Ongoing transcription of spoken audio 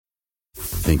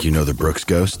Think you know the Brooks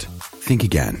Ghost? Think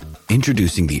again.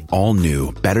 Introducing the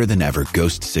all-new, better-than-ever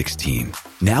Ghost 16.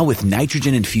 Now with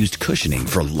nitrogen-infused cushioning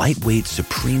for lightweight,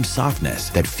 supreme softness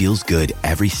that feels good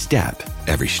every step,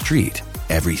 every street,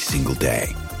 every single day.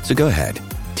 So go ahead,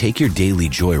 take your daily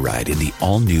joyride in the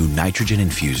all-new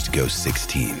nitrogen-infused Ghost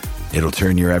 16. It'll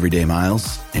turn your everyday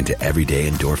miles into everyday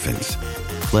endorphins.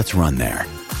 Let's run there.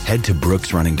 Head to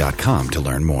brooksrunning.com to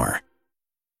learn more.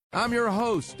 I'm your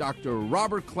host, Dr.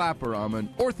 Robert Clapper. I'm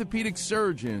an orthopedic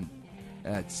surgeon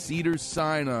at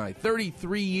Cedars-Sinai,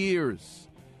 33 years.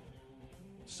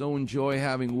 So enjoy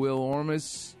having Will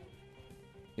Ormus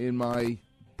in my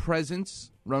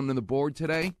presence, running the board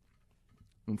today.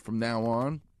 And from now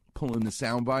on, pulling the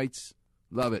sound bites.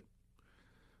 Love it.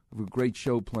 I have a great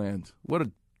show planned. What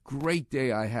a great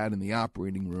day I had in the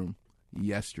operating room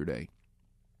yesterday.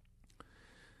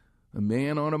 A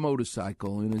man on a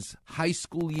motorcycle in his high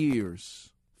school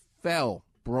years fell,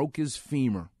 broke his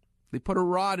femur. They put a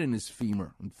rod in his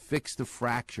femur and fixed the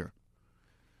fracture.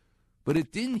 But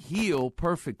it didn't heal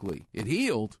perfectly. It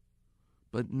healed,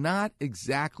 but not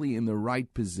exactly in the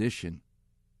right position.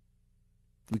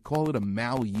 We call it a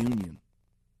malunion.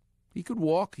 He could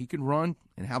walk, he could run,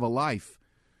 and have a life.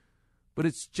 But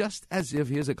it's just as if,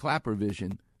 here's a Clapper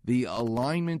vision, the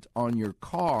alignment on your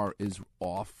car is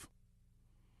off.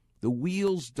 The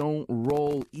wheels don't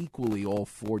roll equally, all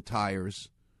four tires.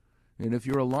 And if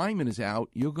your alignment is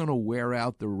out, you're going to wear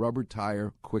out the rubber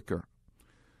tire quicker.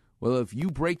 Well, if you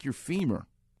break your femur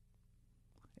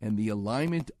and the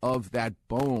alignment of that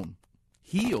bone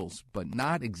heals, but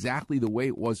not exactly the way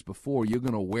it was before, you're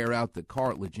going to wear out the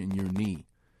cartilage in your knee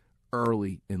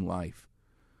early in life.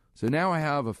 So now I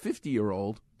have a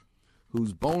 50-year-old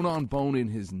who's bone on bone in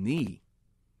his knee.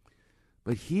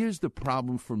 But here's the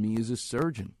problem for me as a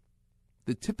surgeon.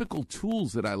 The typical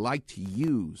tools that I like to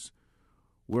use,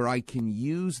 where I can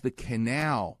use the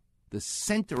canal, the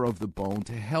center of the bone,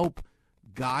 to help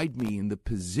guide me in the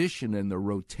position and the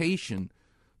rotation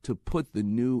to put the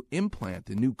new implant,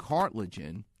 the new cartilage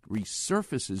in,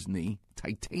 resurface his knee,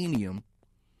 titanium.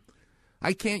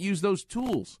 I can't use those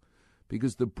tools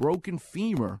because the broken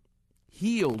femur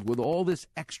healed with all this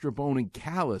extra bone and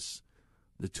callus.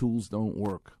 The tools don't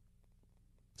work.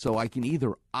 So I can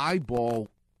either eyeball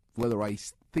whether I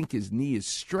think his knee is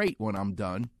straight when I'm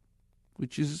done,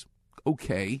 which is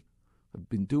okay. I've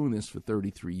been doing this for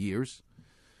 33 years.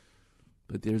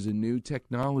 But there's a new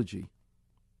technology.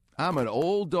 I'm an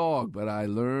old dog, but I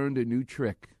learned a new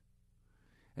trick.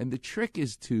 And the trick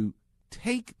is to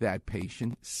take that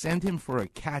patient, send him for a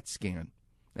CAT scan.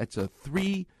 That's a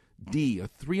 3D, a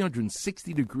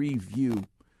 360-degree view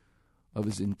of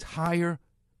his entire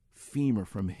femur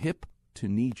from hip to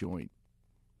knee joint.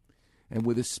 And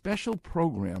with a special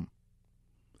program,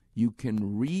 you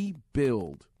can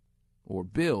rebuild or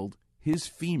build his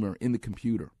femur in the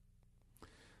computer.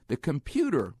 The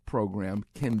computer program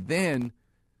can then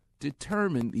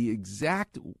determine the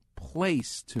exact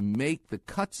place to make the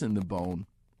cuts in the bone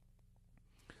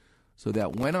so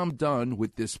that when I'm done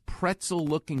with this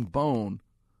pretzel-looking bone,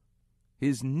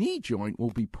 his knee joint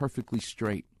will be perfectly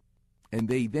straight. And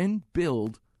they then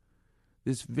build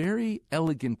this very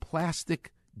elegant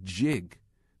plastic jig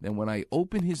that when I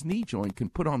open his knee joint can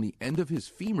put on the end of his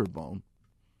femur bone.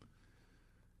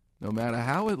 No matter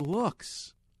how it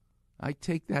looks, I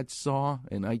take that saw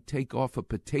and I take off a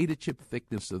potato chip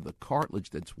thickness of the cartilage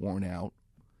that's worn out,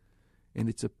 and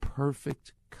it's a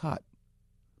perfect cut.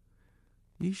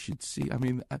 You should see. I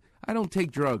mean, I don't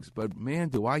take drugs, but man,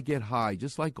 do I get high,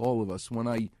 just like all of us, when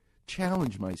I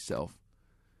challenge myself.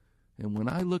 And when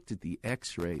I looked at the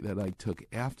x-ray that I took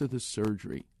after the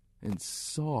surgery and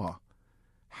saw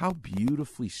how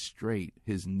beautifully straight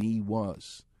his knee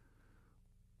was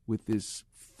with this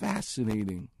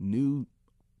fascinating new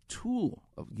tool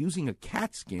of using a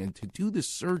CAT scan to do the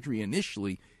surgery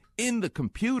initially in the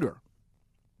computer,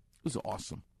 it was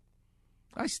awesome.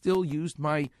 I still used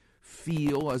my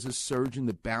feel as a surgeon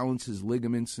to balance his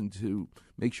ligaments and to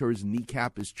make sure his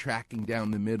kneecap is tracking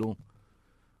down the middle.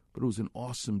 But it was an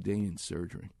awesome day in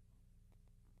surgery.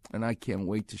 And I can't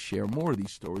wait to share more of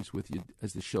these stories with you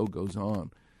as the show goes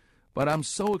on. But I'm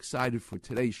so excited for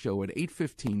today's show. At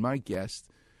 8:15, my guest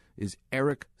is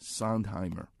Eric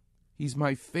Sondheimer. He's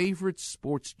my favorite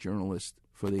sports journalist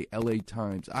for the LA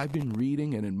Times. I've been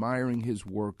reading and admiring his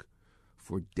work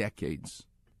for decades.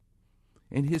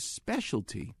 And his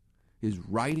specialty is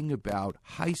writing about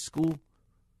high school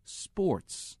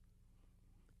sports.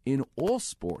 In all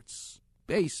sports,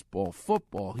 baseball,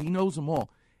 football, he knows them all.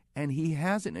 And he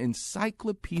has an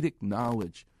encyclopedic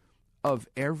knowledge of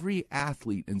every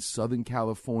athlete in Southern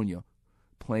California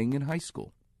playing in high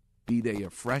school. be they a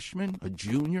freshman, a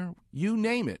junior, you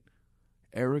name it.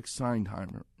 Eric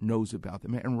Seinheimer knows about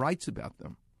them and writes about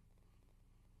them.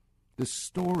 The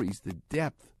stories, the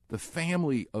depth, the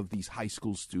family of these high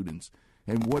school students,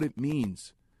 and what it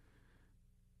means.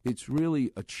 It's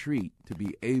really a treat to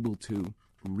be able to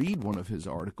read one of his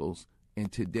articles.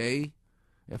 And today,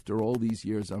 after all these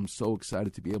years, I'm so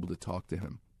excited to be able to talk to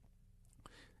him.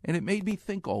 And it made me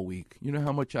think all week. You know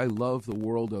how much I love the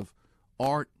world of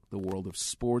art, the world of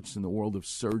sports, and the world of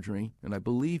surgery. And I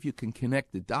believe you can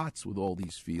connect the dots with all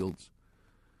these fields.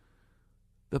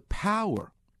 The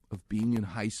power of being in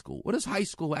high school. What does high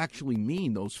school actually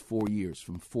mean, those 4 years,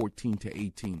 from 14 to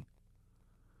 18?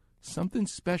 Something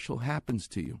special happens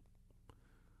to you.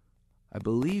 I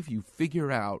believe you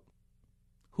figure out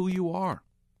who you are.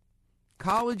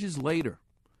 College is later.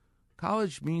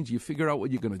 College means you figure out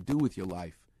what you're going to do with your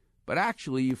life. But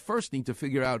actually, you first need to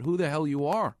figure out who the hell you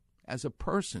are as a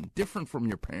person, different from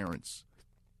your parents.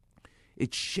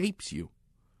 It shapes you.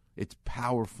 It's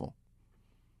powerful.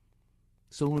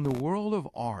 So in the world of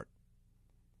art,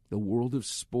 the world of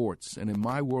sports, and in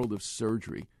my world of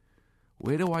surgery,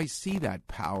 where do I see that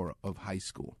power of high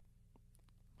school?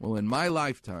 Well, in my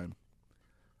lifetime,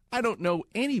 I don't know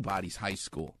anybody's high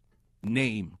school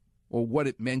name or what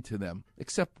it meant to them,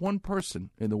 except one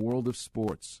person in the world of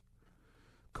sports.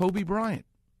 Kobe Bryant,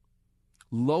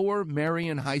 Lower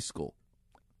Merion High School.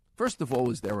 First of all,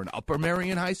 is there an Upper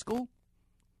Merion High School?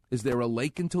 Is there a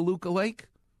lake in Toluca Lake?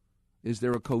 Is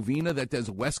there a Covina that does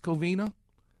West Covina?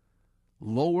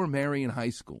 Lower Merion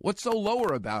High School. What's so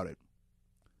lower about it?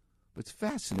 But it's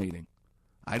fascinating.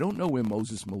 I don't know where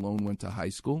Moses Malone went to high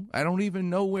school. I don't even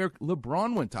know where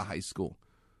LeBron went to high school.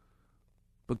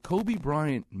 But Kobe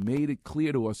Bryant made it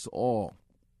clear to us all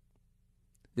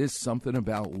there's something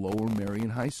about Lower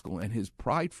Merion High School and his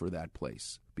pride for that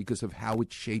place because of how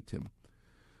it shaped him.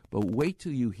 But wait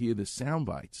till you hear the sound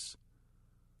bites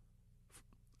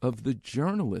of the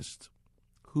journalist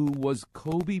who was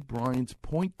Kobe Bryant's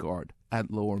point guard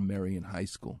at Lower Merion High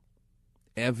School,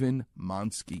 Evan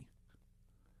Monsky.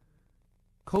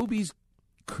 Kobe's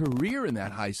career in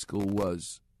that high school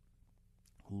was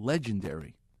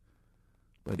legendary,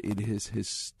 but it is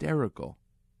hysterical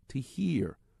to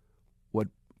hear what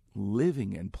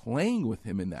living and playing with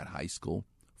him in that high school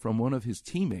from one of his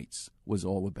teammates was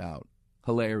all about.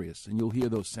 Hilarious, and you'll hear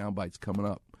those sound bites coming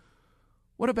up.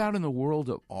 What about in the world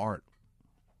of art?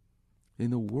 In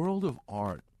the world of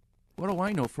art, what do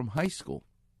I know from high school?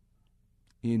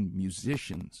 In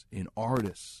musicians, in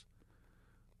artists.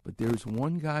 But there's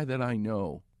one guy that I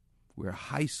know where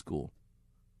high school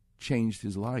changed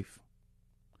his life.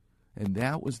 And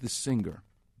that was the singer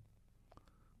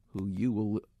who you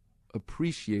will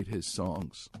appreciate his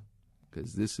songs,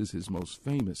 because this is his most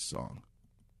famous song.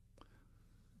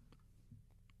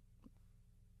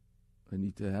 I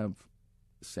need to have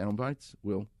sound bites.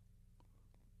 Will.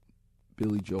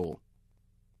 Billy Joel.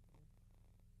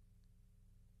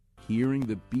 Hearing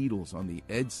the Beatles on the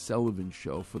Ed Sullivan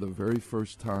Show for the very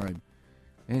first time,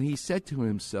 and he said to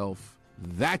himself,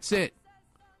 that's it.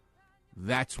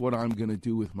 That's what I'm going to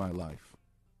do with my life.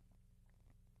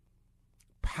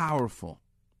 Powerful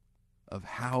of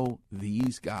how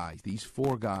these guys, these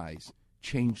four guys,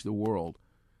 changed the world,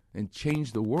 and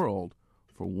changed the world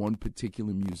for one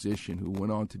particular musician who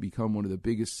went on to become one of the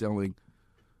biggest selling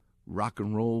rock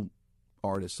and roll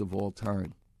artists of all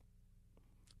time.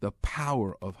 The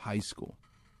power of high school.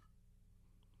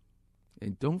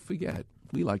 And don't forget,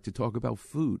 we like to talk about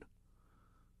food.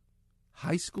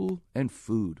 High school and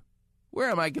food. Where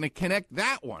am I going to connect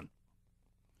that one?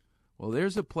 Well,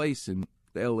 there's a place in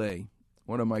L.A.,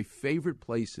 one of my favorite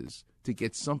places to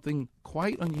get something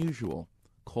quite unusual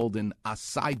called an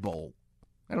acai bowl.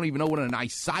 I don't even know what an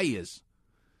acai is,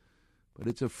 but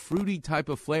it's a fruity type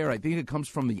of flavor. I think it comes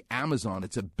from the Amazon.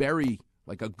 It's a berry,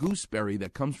 like a gooseberry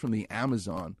that comes from the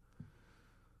Amazon.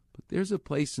 But there's a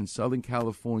place in Southern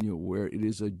California where it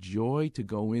is a joy to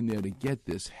go in there to get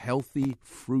this healthy,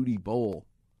 fruity bowl.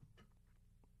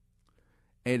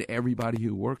 And everybody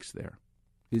who works there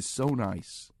is so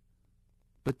nice.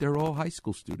 But they're all high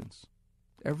school students,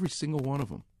 every single one of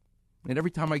them. And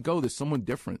every time I go, there's someone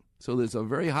different. So there's a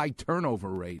very high turnover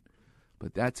rate.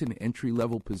 But that's an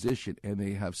entry-level position, and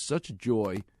they have such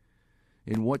joy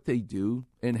in what they do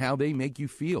and how they make you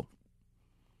feel.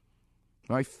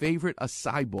 My favorite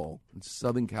acai bowl in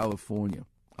Southern California,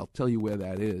 I'll tell you where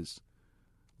that is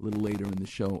a little later in the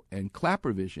show. And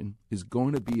Clapper Vision is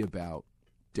going to be about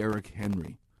Derrick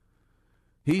Henry.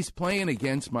 He's playing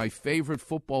against my favorite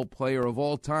football player of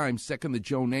all time, second to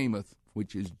Joe Namath,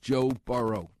 which is Joe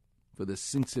Burrow for the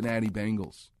Cincinnati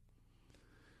Bengals.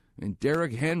 And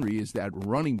Derrick Henry is that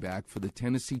running back for the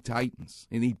Tennessee Titans.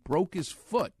 And he broke his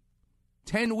foot.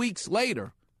 10 weeks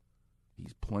later,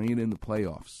 he's playing in the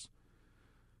playoffs.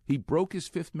 He broke his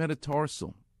fifth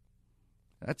metatarsal.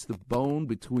 That's the bone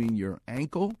between your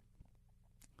ankle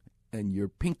and your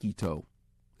pinky toe.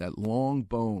 That long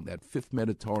bone, that fifth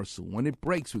metatarsal. When it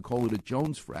breaks, we call it a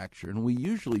Jones fracture, and we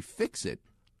usually fix it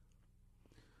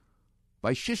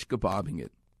by shish kebabbing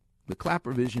it. The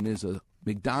Clapper Vision is a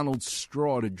McDonald's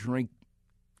straw to drink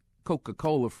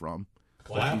Coca-Cola from.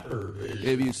 Clapper Vision.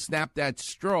 If you snap that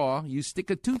straw, you stick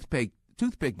a toothpick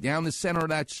down the center of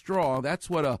that straw. That's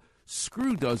what a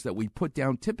screw does that we put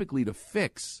down typically to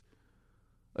fix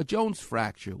a Jones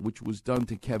fracture, which was done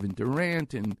to Kevin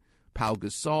Durant and Pau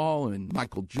Gasol and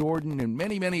Michael Jordan and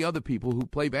many, many other people who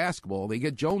play basketball. They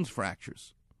get Jones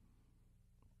fractures.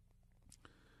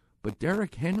 But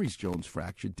Derrick Henry's Jones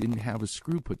fracture didn't have a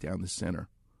screw put down the center.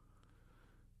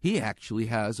 He actually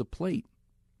has a plate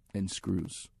and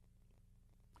screws.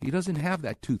 He doesn't have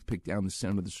that toothpick down the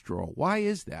center of the straw. Why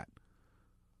is that?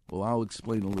 Well, I'll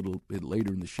explain a little bit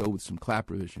later in the show with some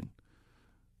Clapper Vision.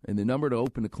 And the number to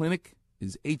open the clinic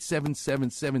is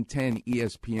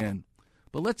 877-710-ESPN.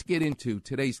 But let's get into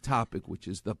today's topic, which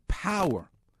is the power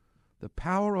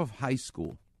of high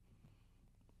school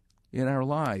in our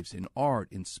lives, in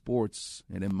art, in sports,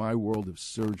 and in my world of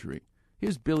surgery.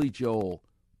 Here's Billy Joel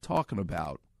talking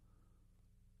about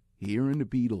hearing the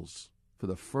Beatles for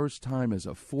the first time as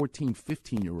a 14,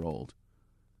 15-year-old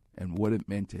and what it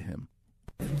meant to him.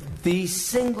 The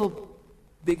single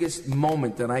biggest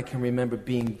moment that I can remember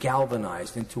being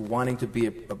galvanized into wanting to be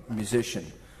a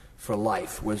musician for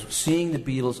life was seeing the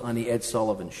Beatles on the Ed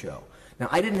Sullivan Show. Now,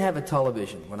 I didn't have a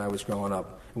television when I was growing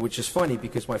up, which is funny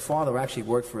because my father actually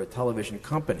worked for a television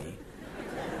company,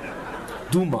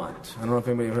 Dumont. I don't know if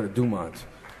anybody heard of Dumont.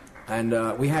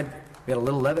 And we had a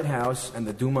little Levitt house, and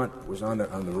the Dumont was on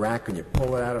the rack, and you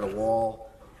pull it out of the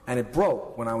wall. And it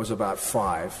broke when I was about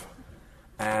 5.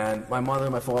 And my mother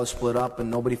and my father split up,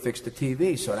 and nobody fixed the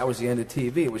TV, so that was the end of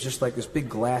TV. It was just like this big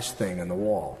glass thing on the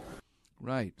wall.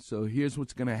 Right. So here's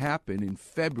what's going to happen in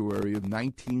February of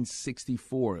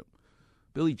 1964.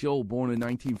 Billy Joel, born in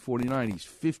 1949. He's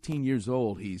 15 years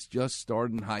old. He's just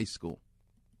starting high school.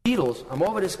 Beatles, I'm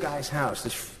over this guy's house.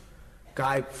 This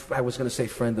guy, I was going to say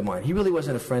friend of mine. He really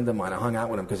wasn't a friend of mine. I hung out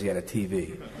with him because he had a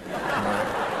TV.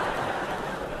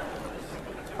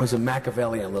 I was a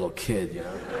Machiavellian little kid, you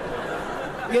know.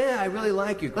 Yeah, I really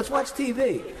like you. Let's watch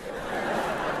TV.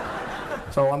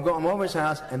 So I'm over his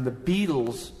house, and the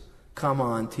Beatles come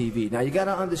on TV. Now, you got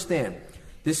to understand,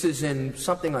 this is in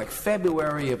something like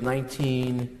February of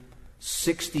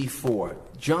 1964.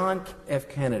 John F.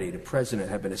 Kennedy, the president,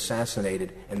 had been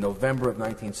assassinated in November of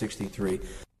 1963.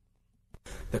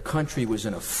 The country was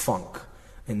in a funk,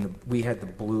 and we had the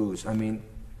blues. I mean,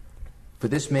 for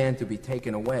this man to be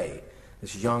taken away,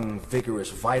 this young,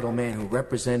 vigorous, vital man who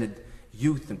represented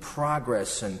youth and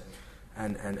progress and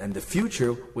the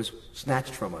future was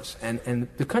snatched from us. And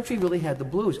the country really had the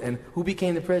blues. And who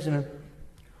became the president?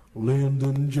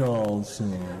 Lyndon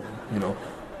Johnson. You know,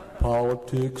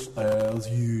 politics as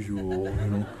usual, you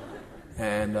know.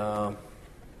 And I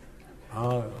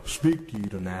speak to you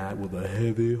tonight with a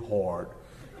heavy heart.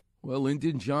 Well,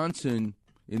 Lyndon Johnson,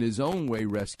 in his own way,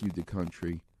 rescued the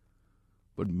country.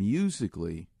 But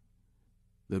musically,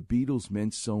 the Beatles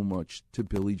meant so much to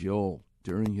Billy Joel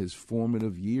during his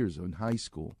formative years in high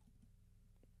school.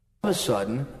 All of a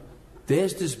sudden,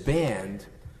 there's this band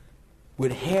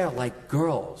with hair like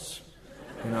girls,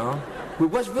 you know? It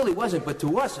really wasn't, but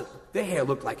to us, their hair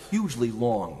looked like hugely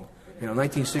long,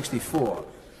 1964.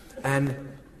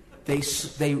 And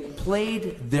they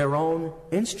played their own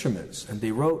instruments, and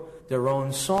they wrote their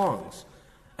own songs.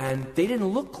 And they didn't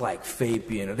look like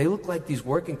Fabian, or they looked like these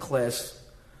working class,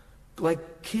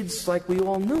 like kids like we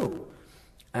all knew.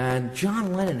 And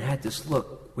John Lennon had this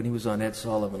look when he was on Ed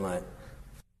Sullivan, like,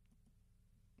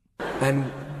 and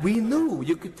we knew,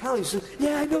 you could tell, he said,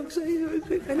 yeah, I know,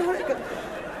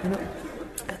 I know.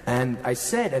 And I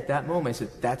said at that moment, I said,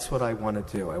 that's what I want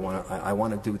to do. I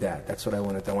want to do that. That's what I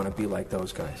want to do. I want to be like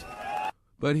those guys.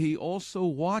 But he also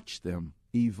watched them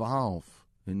evolve.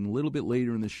 And a little bit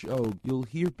later in the show, you'll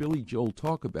hear Billy Joel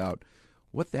talk about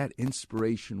what that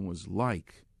inspiration was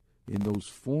like in those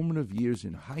formative years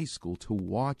in high school to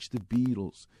watch the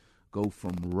Beatles go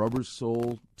from Rubber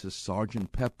Soul to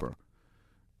Sgt. Pepper.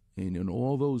 And in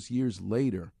all those years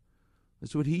later,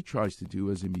 that's what he tries to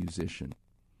do as a musician.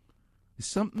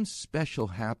 Something special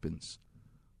happens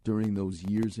during those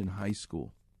years in high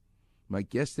school. My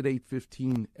guest at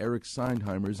 8:15, Eric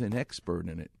Seinheimer, is an expert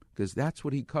in it because that's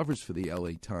what he covers for the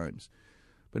LA Times.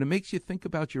 But it makes you think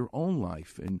about your own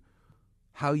life and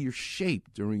how you're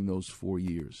shaped during those 4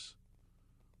 years.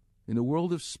 In the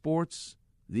world of sports,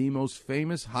 the most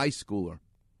famous high schooler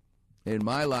in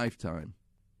my lifetime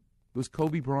was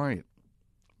Kobe Bryant,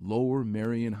 Lower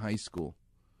Merion High School.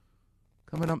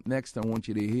 Coming up next, I want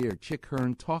you to hear Chick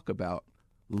Hearn talk about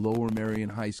Lower Merion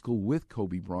High School with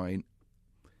Kobe Bryant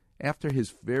after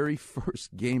his very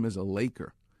first game as a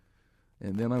Laker.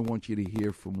 And then I want you to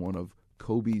hear from one of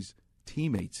Kobe's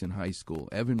teammates in high school,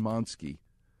 Evan Monsky.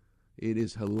 It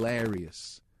is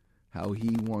hilarious how he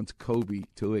wants Kobe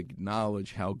to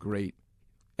acknowledge how great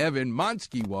Evan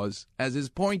Monsky was as his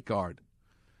point guard.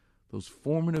 Those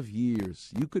formative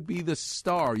years, you could be the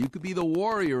star, you could be the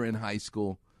warrior in high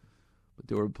school, but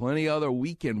there were plenty of other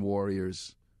weekend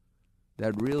warriors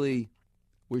that really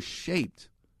were shaped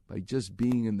by just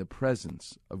being in the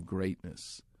presence of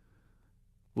greatness.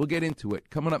 We'll get into it.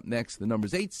 Coming up next, the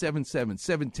number's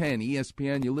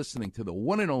 877-710-ESPN. You're listening to the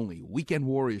one and only Weekend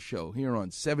Warrior Show here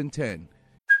on 710.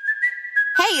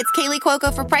 Hey, it's Kaylee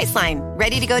Cuoco for Priceline.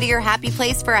 Ready to go to your happy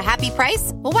place for a happy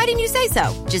price? Well, why didn't you say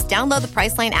so? Just download the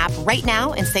Priceline app right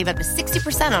now and save up to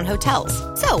 60% on hotels.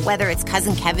 So whether it's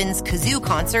Cousin Kevin's Kazoo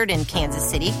Concert in Kansas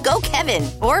City, go Kevin,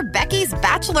 or Becky's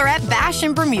Bachelorette Bash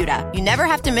in Bermuda, you never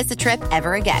have to miss a trip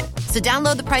ever again. So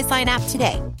download the Priceline app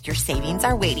today. Your savings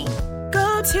are waiting.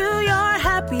 Go to your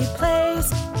happy place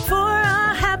for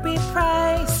a happy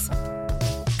price.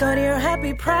 Go to your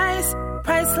happy price,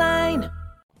 Priceline.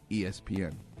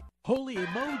 ESPN. Holy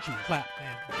emoji clap,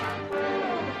 man.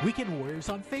 Weekend Warriors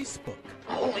on Facebook.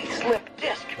 Holy slip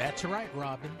disc. That's right,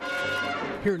 Robin.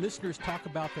 Hear listeners talk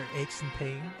about their aches and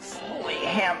pains. Holy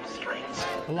hamstrings.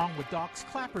 Along with Doc's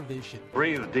Clapper Vision.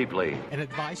 Breathe deeply. And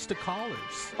advice to callers.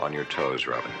 On your toes,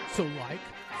 Robin. So like,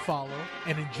 follow,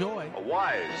 and enjoy A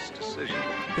wise decision.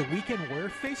 the Weekend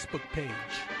Warrior Facebook page.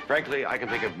 Frankly, I can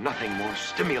think of nothing more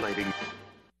stimulating.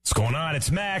 What's going on?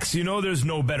 It's Max. You know there's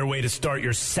no better way to start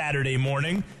your Saturday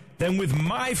morning than with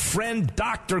my friend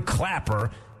Dr.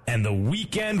 Clapper and the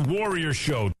Weekend Warrior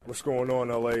Show. What's going on,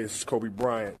 LA? It's Kobe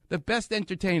Bryant. The best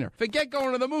entertainer. Forget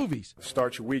going to the movies.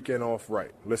 Start your weekend off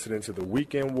right. Listening to the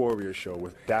Weekend Warrior Show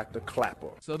with Dr. Clapper.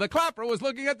 So the Clapper was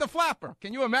looking at the flapper.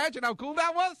 Can you imagine how cool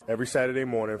that was? Every Saturday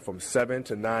morning from 7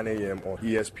 to 9 a.m. on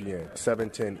ESPN,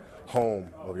 710, home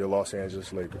of your Los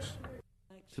Angeles Lakers.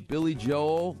 To Billy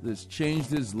Joel, this changed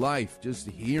his life, just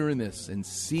hearing this and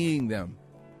seeing them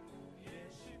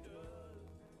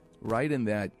right in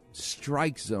that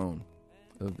strike zone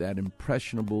of that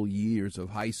impressionable years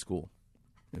of high school.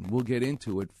 And we'll get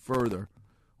into it further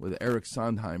with Eric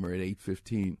Sondheimer at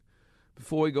 8:15.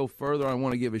 Before we go further, I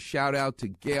want to give a shout-out to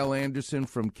Gail Anderson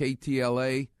from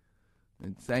KTLA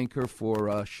and thank her for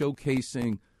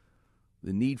showcasing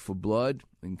the need for blood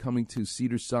and coming to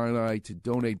Cedars-Sinai to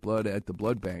donate blood at the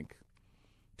blood bank.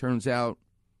 Turns out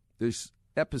this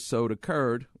episode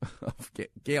occurred of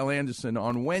Gail Anderson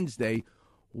on Wednesday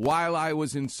while I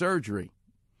was in surgery.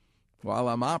 While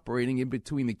I'm operating in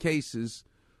between the cases,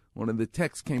 one of the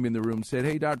techs came in the room and said,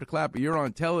 "Hey, Dr. Clapper, you're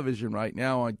on television right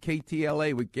now on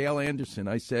KTLA with Gail Anderson."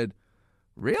 I said,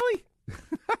 "Really?"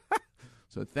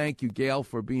 So thank you, Gail,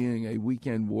 for being a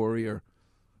Weekend Warrior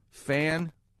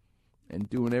fan and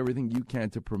doing everything you can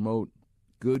to promote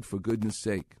good for goodness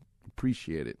sake.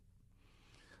 Appreciate it.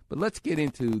 But let's get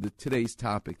into today's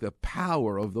topic, the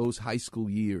power of those high school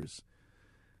years.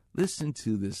 Listen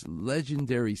to this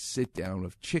legendary sit-down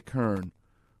of Chick Hearn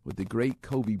with the great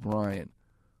Kobe Bryant,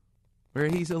 where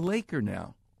he's a Laker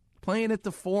now, playing at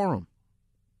the Forum.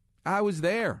 I was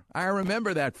there. I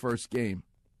remember that first game.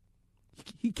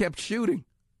 He kept shooting,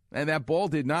 and that ball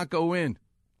did not go in,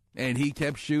 and he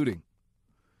kept shooting.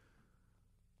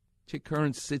 Chick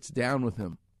Hearn sits down with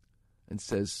him and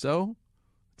says, "So,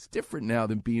 it's different now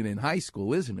than being in high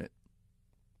school, isn't it?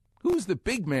 Who's the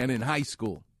big man in high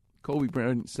school?" Kobe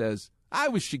Bryant says, "I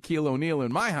was Shaquille O'Neal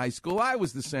in my high school. I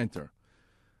was the center."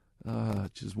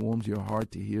 It just warms your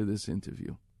heart to hear this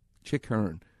interview. Chick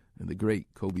Hearn and the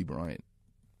great Kobe Bryant.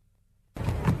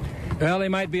 Well, he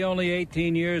might be only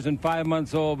 18 years and 5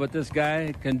 months old, but this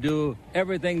guy can do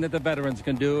everything that the veterans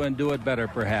can do and do it better,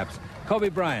 perhaps. Kobe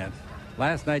Bryant,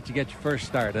 last night you get your first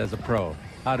start as a pro.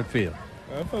 How'd it feel?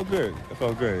 I felt good.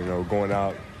 Going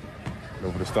out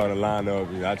for the starting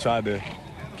lineup. I tried to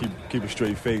keep a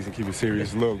straight face and keep a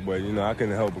serious look, but, I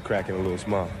couldn't help but cracking a little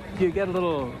smile. Do you get a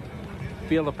little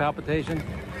feel of palpitation?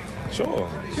 Sure.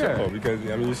 Because,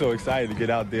 you're so excited to get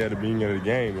out there at the beginning of the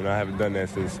game. I haven't done that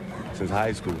since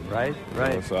high school. Right.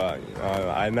 So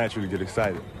I naturally get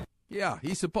excited. Yeah,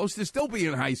 he's supposed to still be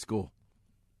in high school.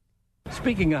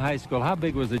 Speaking of high school, how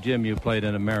big was the gym you played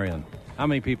in Marion? How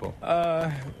many people?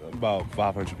 About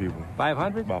 500 people.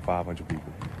 500? About 500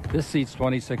 people. This seats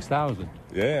 26,000.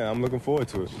 Yeah, I'm looking forward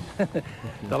to it.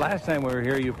 The last time we were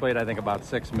here, you played, I think, about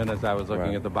 6 minutes. I was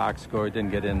looking at the box score.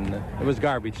 Didn't get in. It was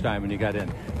garbage time when you got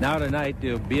in. Now tonight,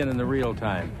 you're being in the real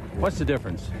time. What's the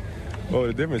difference? Well,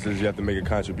 the difference is you have to make a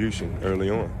contribution early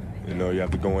on. You know, you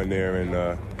have to go in there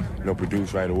and,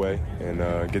 produce right away and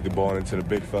get the ball into the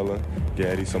big fella, get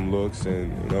Eddie some looks.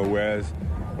 And, whereas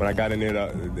when I got in there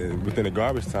within the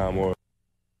garbage time or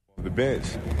the bench,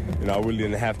 I really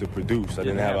didn't have to produce. I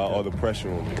didn't have all the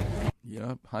pressure on me.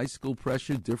 Yep, high school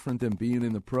pressure different than being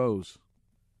in the pros.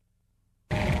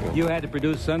 You had to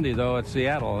produce Sunday, though, at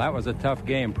Seattle. That was a tough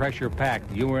game,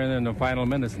 pressure-packed. You were in the final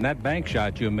minutes, and that bank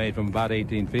shot you made from about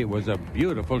 18 feet was a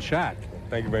beautiful shot.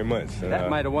 Thank you very much. That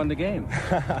might have won the game.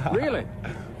 Really?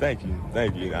 Thank you.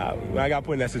 When I got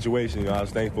put in that situation, I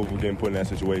was thankful for getting put in that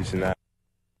situation.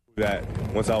 That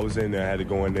once I was in there, I had to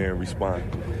go in there and respond.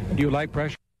 Do you like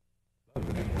pressure?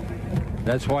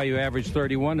 That's why you averaged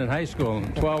 31 in high school,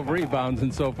 and 12 rebounds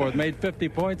and so forth. Made 50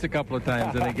 points a couple of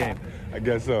times in a game. I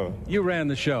guess so. You ran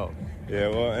the show. Yeah,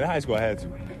 well, in high school I had to.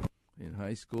 In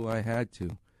high school I had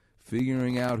to.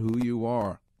 Figuring out who you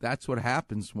are. That's what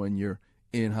happens when you're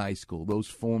in high school, those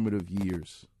formative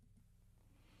years.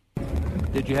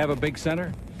 Did you have a big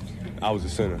center? I was a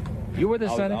center. You were the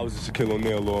center? I was a Shaquille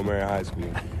O'Neal, Lower Marion High School.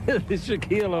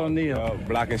 Shaquille O'Neal.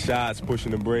 Blocking shots,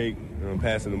 pushing the break,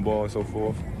 passing the ball, and so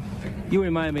forth. You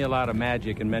remind me a lot of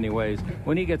Magic in many ways.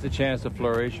 When he gets a chance to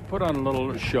flourish, put on a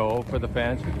little show for the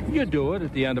fans. You do it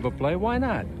at the end of a play. Why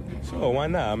not? Sure, why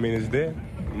not? I mean, it's there.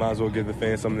 Might as well give the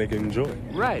fans something they can enjoy.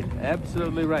 Right,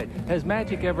 absolutely right. Has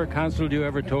Magic ever counseled you,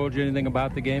 ever told you anything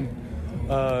about the game?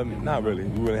 Not really.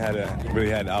 We really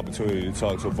had the opportunity to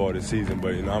talk so far this season,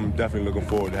 but I'm definitely looking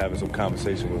forward to having some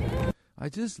conversation with him. I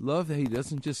just love that he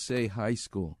doesn't just say high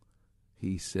school.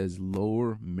 He says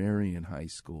Lower Marion High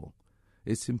School.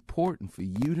 It's important for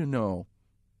you to know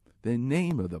the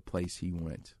name of the place he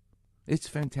went. It's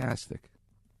fantastic.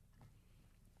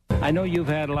 I know you've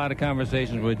had a lot of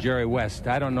conversations with Jerry West.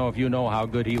 I don't know if you know how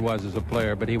good he was as a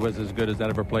player, but he was as good as that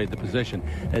ever played the position.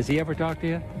 Has he ever talked to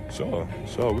you? Sure.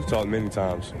 We've talked many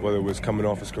times, whether it was coming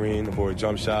off a screen for a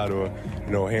jump shot or,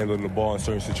 handling the ball in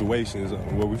certain situations.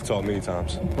 Well, we've talked many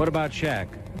times. What about Shaq?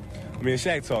 I mean,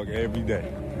 Shaq talk every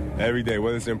day. Every day,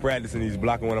 whether it's in practice and he's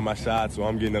blocking one of my shots or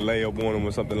I'm getting a layup on him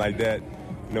or something like that.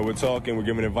 We're talking, we're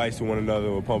giving advice to one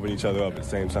another, we're pumping each other up at the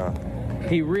same time.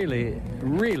 He really,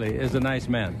 really is a nice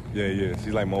man. Yeah, he is.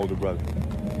 He's like my older brother.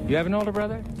 You have an older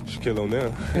brother? Shaquille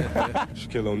O'Neal.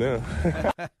 Shaquille O'Neal.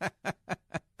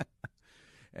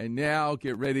 And now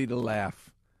get ready to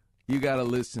laugh. You got to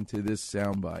listen to this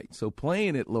soundbite. So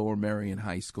playing at Lower Marion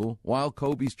High School, while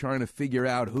Kobe's trying to figure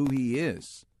out who he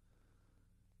is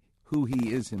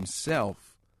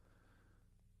himself,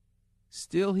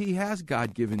 still he has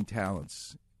God-given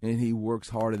talents. And he works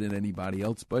harder than anybody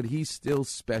else, but he's still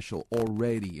special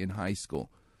already in high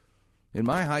school. In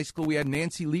my high school, we had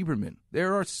Nancy Lieberman.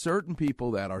 There are certain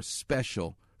people that are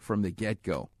special from the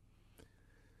get-go.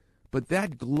 But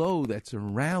that glow that's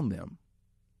around them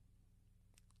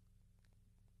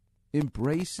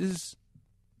embraces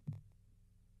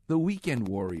the weekend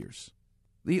warriors,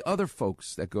 the other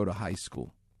folks that go to high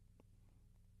school.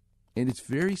 And it's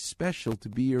very special to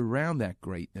be around that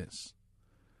greatness.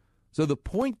 So the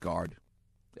point guard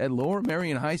at Lower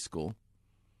Marion High School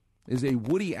is a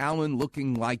Woody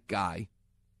Allen-looking like guy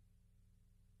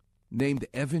named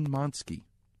Evan Monsky.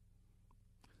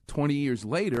 20 years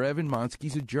later, Evan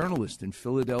Monsky's a journalist in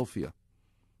Philadelphia,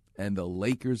 and the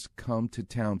Lakers come to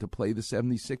town to play the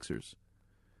 76ers.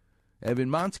 Evan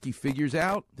Monsky figures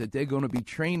out that they're going to be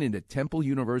training at Temple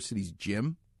University's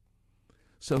gym,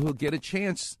 so he'll get a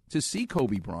chance to see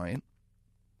Kobe Bryant.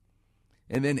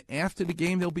 And then after the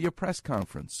game, there'll be a press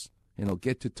conference, and he'll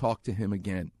get to talk to him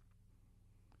again.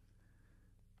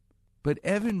 But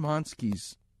Evan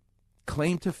Monsky's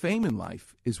claim to fame in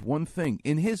life is one thing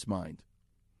in his mind.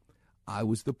 I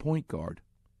was the point guard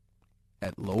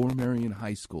at Lower Marion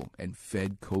High School and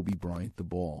fed Kobe Bryant the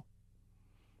ball.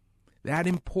 That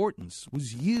importance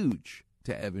was huge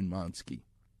to Evan Monsky.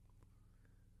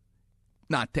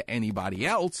 Not to anybody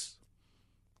else.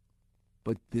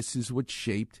 But this is what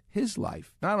shaped his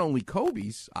life. Not only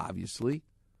Kobe's, obviously,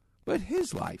 but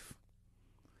his life.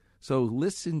 So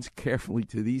listen carefully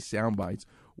to these sound bites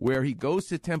where he goes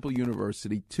to Temple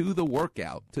University to the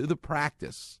workout, to the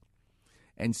practice,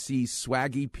 and sees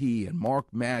Swaggy P and Mark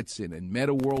Madsen and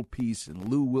Metta World Peace and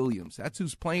Lou Williams. That's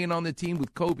who's playing on the team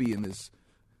with Kobe in this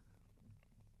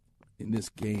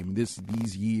game,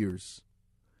 these years.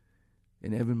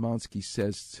 And Evan Monsky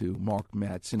says to Mark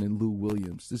Madsen and Lou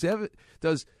Williams,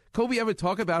 does Kobe ever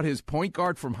talk about his point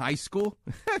guard from high school?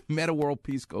 Metta World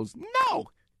Peace goes,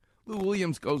 no, Lou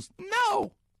Williams goes,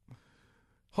 no.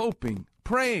 Hoping,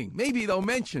 praying, maybe they'll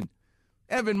mention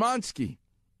Evan Monsky.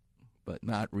 But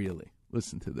not really.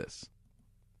 Listen to this.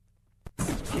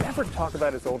 Do you ever talk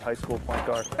about his old high school point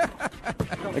guard?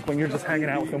 Like when you're just hanging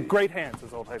out with him. Great hands,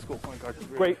 his old high school point guard.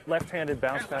 Great left-handed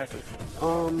bounce passes.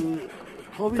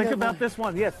 Think about this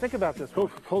one. Yeah, think about this one.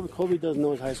 Kobe does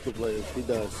know his high school players. He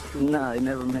does. Nah, he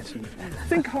never mentioned it.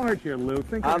 Think hard here, Lou.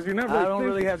 Think hard. I don't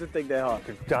really have to think that hard.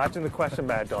 You're dodging the question,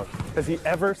 Mad Dog. Has he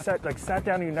ever sat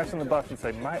down to you next on the bus and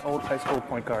said, my old high school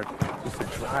point guard used to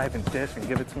drive and dish and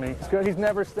give it to me? He's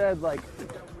never said, like,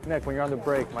 Nick, when you're on the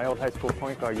break, my old high school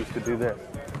point guard used to do this.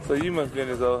 So you must be in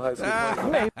his old high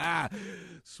school point guard.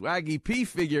 Swaggy P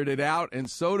figured it out, and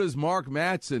so does Mark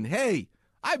Mattson. Hey,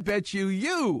 I bet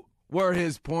you were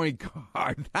his point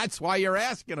guard. That's why you're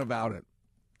asking about it.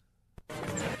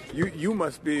 You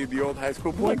must be the old high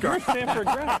school point guard. You're Stanford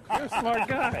grad. You're a smart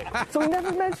guy. So he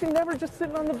never just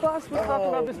sitting on the bus. We talking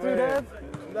about this dude, Ed.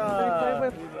 That he played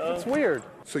with? It's weird.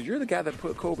 So you're the guy that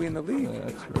put Kobe in the league.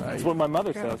 That's right. That's what my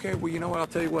mother says. Okay, well, you know what? I'll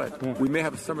tell you what. Yeah. We may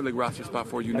have a summer league roster spot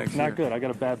for you next year. Not good. I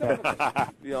got a bad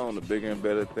back. You're on the bigger and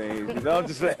better things. You know, I'm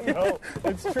just saying. No,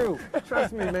 it's true.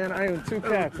 Trust me, man. I own 2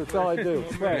 cats. That's all I do.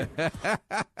 Right.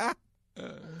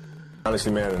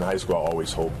 Honestly, man, in high school, I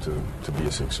always hoped to be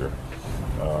a Sixer.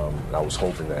 I was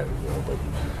hoping that, but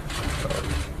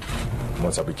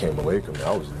once I became a Laker,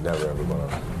 I was never ever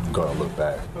gonna look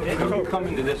back. As you come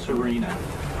into this arena,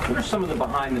 what are some of the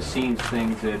behind-the-scenes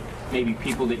things that maybe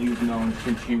people that you've known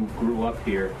since you grew up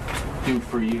here do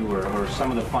for you, or some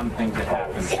of the fun things that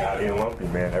happen? In Lumpy,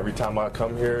 man. Every time I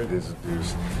come here, there's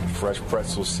fresh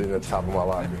pretzels sitting at the top of my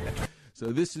locker.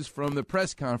 So this is from the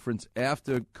press conference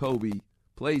after Kobe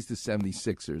plays the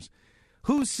 76ers.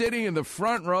 Who's sitting in the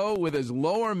front row with his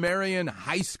Lower Merion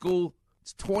High School?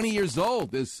 It's 20 years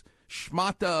old. This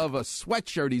schmata of a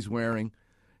sweatshirt he's wearing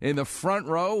in the front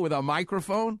row with a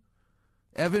microphone.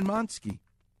 Evan Monsky,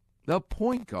 the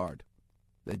point guard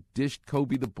that dished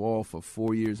Kobe the ball for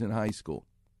 4 years in high school.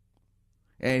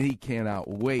 And he cannot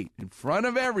wait in front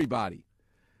of everybody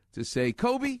to say,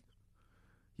 Kobe,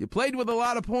 you played with a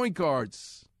lot of point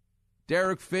guards.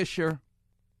 Derek Fisher,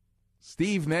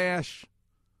 Steve Nash.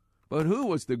 But who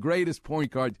was the greatest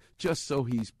point guard? Just so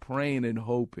he's praying and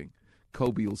hoping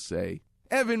Kobe will say,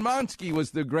 Evan Monsky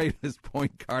was the greatest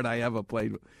point guard I ever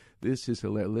played with. This is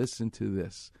hilarious. Listen to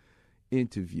this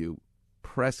interview,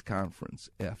 press conference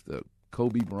after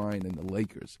Kobe Bryant and the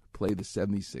Lakers play the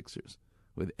 76ers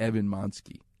with Evan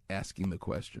Monsky asking the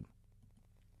question.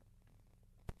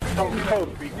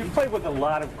 Kobe, you played with a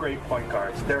lot of great point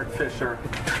guards. Derek Fisher,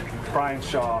 Brian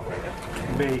Shaw,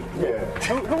 me. Yeah.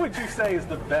 Who would you say is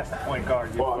the best point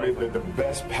guard you played with? The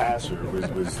best passer was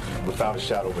without a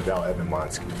shadow of a doubt Evan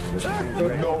Monsky.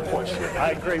 No question.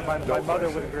 I agree. My mother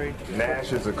would agree.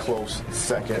 Nash is a close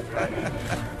second.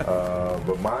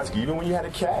 But Monsky, even when you had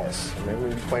a cast, I mean,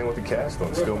 when you're playing with the cast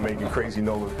on, still making crazy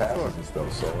no-look passes and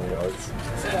stuff. So,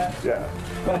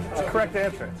 it's a correct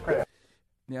answer. It's correct.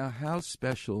 Now, how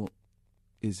special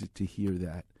is it to hear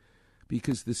that?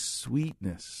 Because the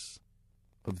sweetness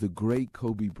of the great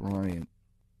Kobe Bryant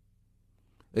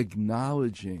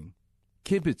acknowledging,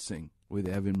 kibitzing with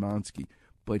Evan Monsky,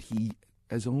 but he,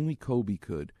 as only Kobe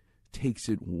could, takes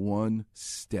it one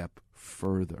step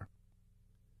further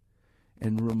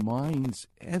and reminds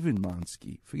Evan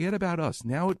Monsky, forget about us,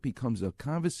 now it becomes a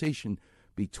conversation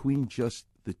between just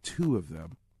the two of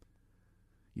them.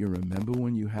 You remember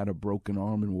when you had a broken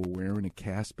arm and were wearing a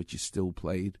cast, but you still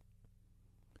played?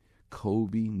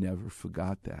 Kobe never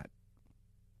forgot that.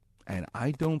 And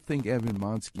I don't think Evan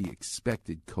Monsky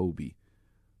expected Kobe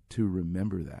to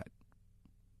remember that.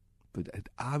 But it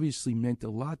obviously meant a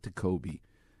lot to Kobe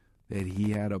that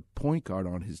he had a point guard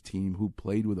on his team who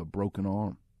played with a broken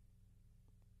arm.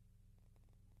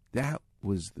 That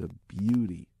was the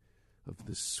beauty of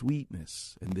the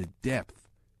sweetness and the depth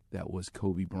that was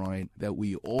Kobe Bryant that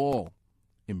we all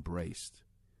embraced.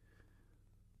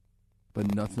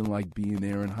 But nothing like being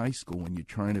there in high school when you're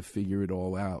trying to figure it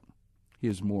all out.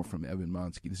 Here's more from Evan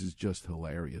Monsky. This is just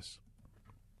hilarious.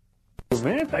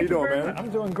 Man, how you doing, man?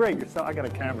 I'm doing great. I got a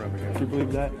camera over here. Can you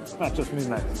believe that? It's not just me,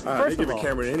 man. They give a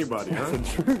camera to anybody, huh?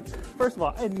 That's the truth. First of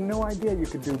all, I had no idea you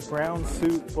could do brown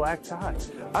suit, black tie.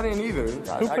 I didn't either.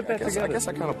 Who put that together? I guess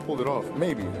I kind of pulled it off.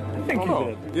 Maybe. I think you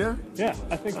did. Yeah? Yeah,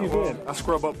 I think you did. I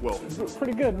scrub up well.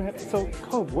 Pretty good, man. So,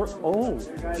 Kobe, we're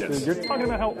old. Yes. Dude, you're talking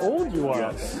about how old you are.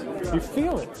 Yes. You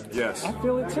feel it. Yes. I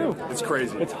feel it, too. It's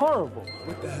crazy. It's horrible.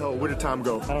 What the hell? Where did time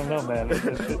go? I don't know, man.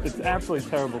 It's absolutely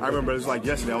terrible. I remember it was like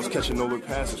yesterday. I was catching no-look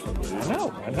passes from him.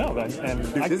 I know.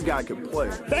 And dude, this guy can play.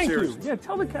 Thank Seriously. you. Yeah,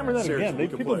 tell the camera that again.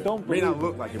 People don't believe. May not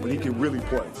look like it, but he can really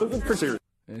play. Seriously.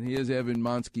 And here's Evan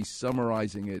Monsky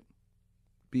summarizing it,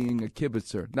 being a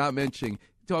kibitzer, not mentioning,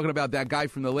 talking about that guy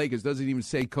from the Lakers, doesn't even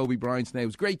say Kobe Bryant's name. It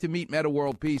was great to meet Metta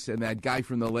World Peace and that guy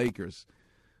from the Lakers.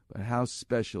 But how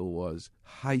special was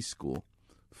high school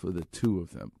for the two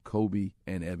of them, Kobe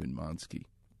and Evan Monsky.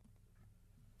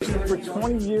 For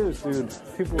 20 years, dude,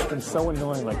 people have been so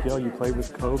annoying. Like, yo, you played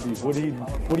with Kobe. Would he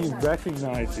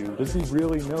recognize you? Does he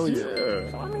really know you?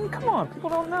 Yeah. I mean, come on,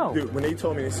 people don't know. Dude, when they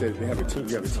told me, they said you have a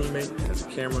teammate, has a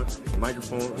camera, a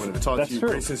microphone, wanted to talk That's to you, true.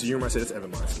 great sense of humor. I said, it's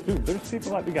Evan Monsky. Dude, there's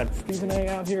people like, we got Stephen A.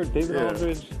 out here, David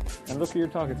Aldridge, and look who you're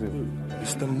talking to. Dude,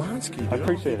 it's the Monsky. Dude. I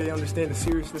appreciate it. They understand the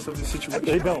seriousness of the situation.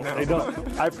 They don't.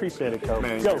 I appreciate it, Kobe.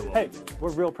 Man, yo, hey,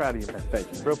 we're real proud of you, man.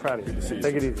 Thank you. Real proud of you. Good to see you.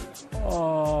 Take it easy.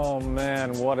 Oh,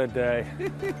 man, what a day.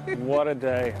 What a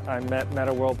day. I met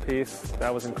Metta World Peace.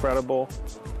 That was incredible.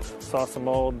 Saw some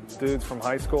old dudes from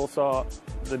high school. Saw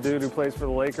the dude who plays for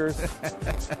the Lakers.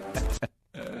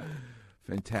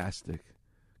 Fantastic.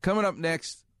 Coming up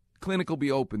next, clinic will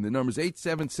be open. The number's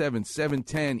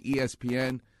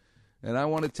 877-710-ESPN. And I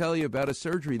want to tell you about a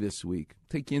surgery this week.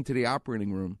 Take you into the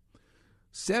operating room.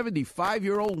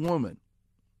 75-year-old woman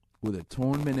with a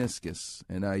torn meniscus.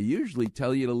 And I usually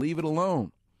tell you to leave it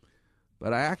alone.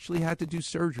 But I actually had to do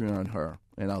surgery on her,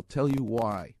 and I'll tell you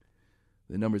why.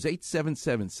 The number's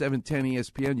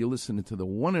 877-710-ESPN. You're listening to the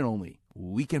one and only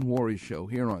Weekend Warriors show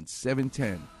here on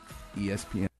 710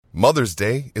 ESPN. Mother's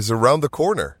Day is around the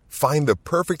corner. Find the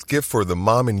perfect gift for the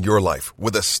mom in your life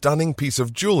with a stunning piece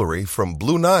of jewelry from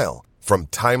Blue Nile. From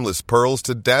timeless pearls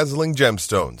to dazzling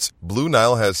gemstones, Blue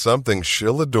Nile has something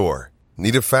she'll adore.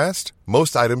 Need it fast?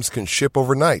 Most items can ship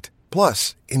overnight.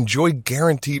 Plus, enjoy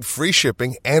guaranteed free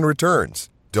shipping and returns.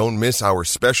 Don't miss our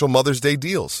special Mother's Day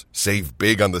deals. Save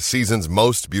big on the season's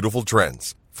most beautiful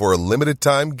trends. For a limited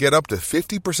time, get up to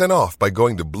 50% off by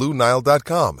going to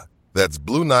BlueNile.com. That's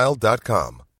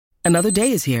BlueNile.com. Another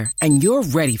day is here, and you're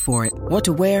ready for it. What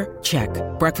to wear? Check.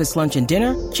 Breakfast, lunch, and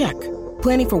dinner? Check.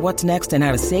 Planning for what's next and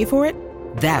how to save for it?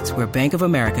 That's where Bank of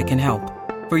America can help.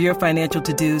 For your financial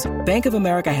to-dos, Bank of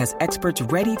America has experts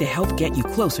ready to help get you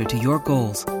closer to your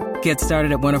goals. Get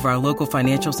started at one of our local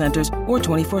financial centers or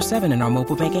 24/7 in our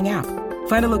mobile banking app.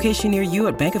 Find a location near you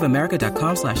at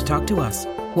bankofamerica.com/talktous.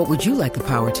 What would you like the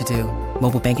power to do?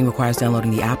 Mobile banking requires downloading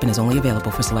the app and is only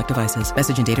available for select devices.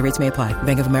 Message and data rates may apply.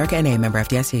 Bank of America N.A., member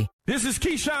FDIC. This is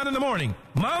Keyshawn in the morning.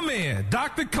 My man,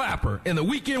 Dr. Clapper, and the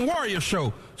Weekend Warrior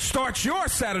Show starts your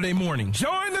Saturday morning.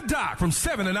 Join the doc from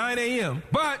 7 to 9 a.m.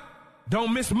 But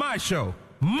don't miss my show,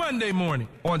 Monday morning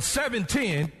on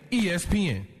 710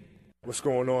 ESPN. What's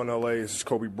going on, LA? This is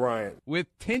Kobe Bryant. With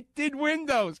tinted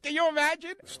windows. Can you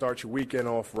imagine? Start your weekend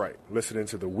off right. Listening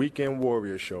to the Weekend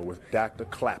Warrior Show with Dr.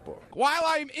 Clapper. While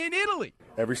I'm in Italy.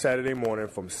 Every Saturday morning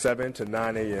from 7 to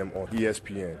 9 a.m. on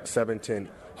ESPN,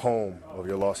 710, home of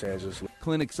your Los Angeles.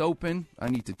 Clinic's open. I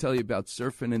need to tell you about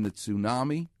surfing in the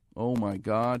tsunami. Oh, my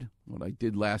God. What I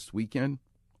did last weekend.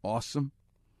 Awesome.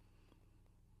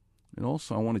 And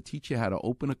also, I want to teach you how to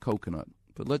open a coconut.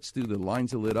 But let's do the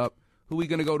lines are lit up. Who are we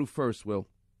going to go to first, Will?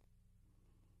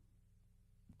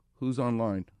 Who's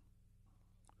online?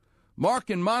 Mark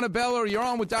in Montebello, you're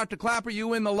on with Dr. Clapper. You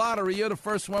win the lottery. You're the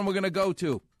first one we're going to go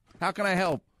to. How can I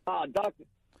help?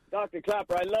 Dr.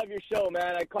 Clapper, I love your show,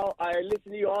 man. I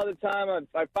listen to you all the time.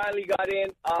 I finally got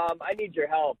in. I need your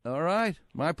help. All right.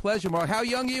 My pleasure, Mark. How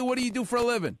young are you? What do you do for a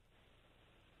living?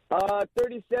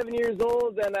 37 years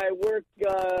old, and I work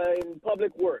in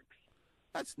public works.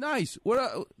 That's nice.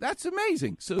 That's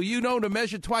amazing. So you know to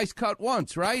measure twice, cut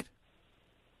once, right?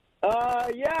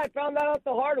 Yeah, I found that out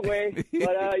the hard way.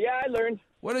 But, yeah, I learned.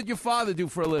 What did your father do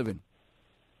for a living?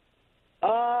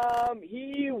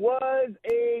 He was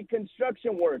a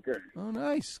construction worker. Oh,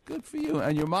 nice. Good for you.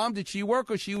 And your mom, did she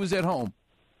work or she was at home?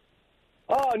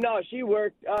 Oh, no, she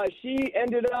worked. She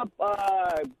ended up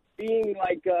being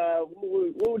like a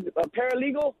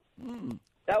paralegal.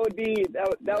 That would be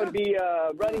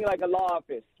running like a law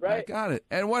office, right? I got it.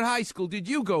 And what high school did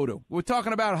you go to? We're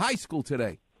talking about high school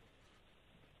today.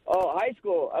 Oh, high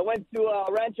school. I went to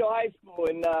Rancho High School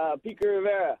in Pico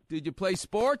Rivera. Did you play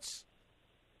sports?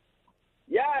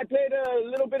 Yeah, I played a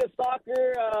little bit of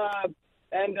soccer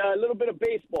and a little bit of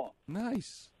baseball.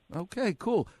 Nice. Okay,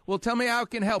 cool. Well, tell me how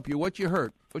it can help you. What you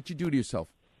hurt? What you do to yourself?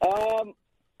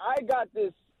 I got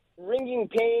this ringing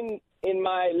pain in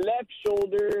my left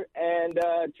shoulder, and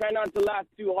try not to laugh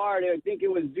too hard. I think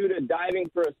it was due to diving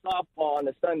for a softball on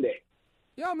a Sunday.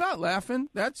 Yeah, I'm not laughing.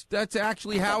 That's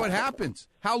actually how it happens.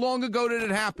 How long ago did it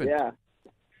happen? Yeah.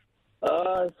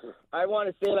 I want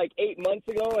to say like 8 months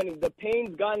ago, and the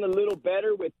pain's gotten a little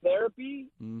better with therapy.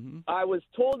 Mm-hmm. I was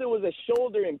told it was a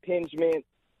shoulder impingement,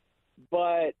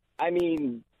 but, I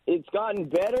mean, It's gotten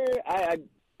better.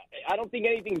 I don't think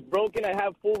anything's broken. I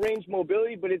have full range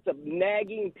mobility, but it's a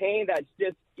nagging pain that's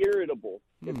just irritable,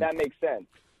 if that makes sense.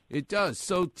 It does.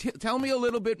 So tell me a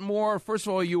little bit more. First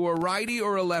of all, are you a righty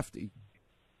or a lefty?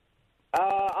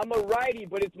 I'm a righty,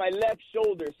 but it's my left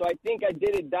shoulder, so I think I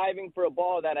did it diving for a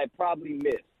ball that I probably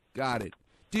missed. Got it.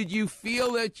 Did you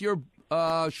feel that your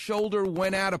shoulder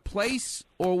went out of place,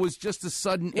 or was just a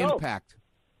sudden impact?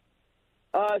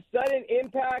 Sudden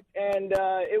impact, and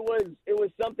it was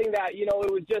something that,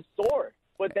 it was just sore.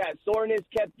 But that soreness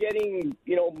kept getting,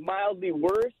 mildly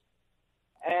worse.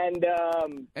 And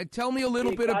tell me a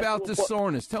little bit about the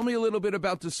soreness. Tell me a little bit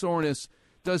about the soreness.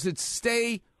 Does it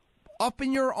stay up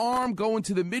in your arm, go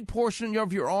into the mid portion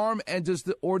of your arm, and does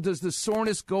the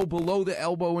soreness go below the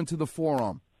elbow into the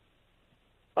forearm?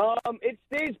 It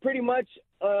stays pretty much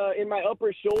in my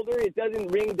upper shoulder. It doesn't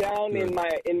ring down in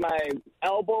my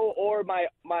elbow or my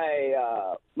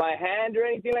hand or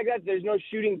anything like that. There's no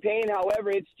shooting pain.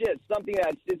 However, it's just something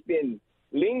that's just been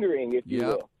lingering, if you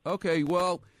will. Okay,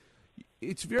 well,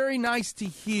 it's very nice to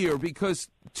hear because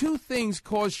two things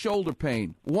cause shoulder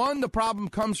pain. One, the problem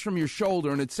comes from your shoulder,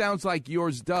 and it sounds like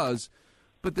yours does.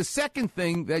 But the second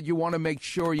thing that you want to make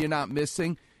sure you're not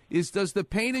missing is, does the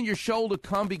pain in your shoulder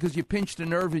come because you pinched a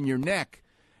nerve in your neck?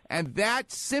 And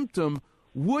that symptom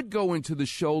would go into the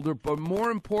shoulder, but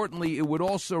more importantly, it would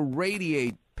also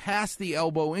radiate past the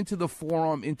elbow into the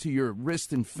forearm, into your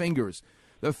wrist and fingers.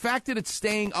 The fact that it's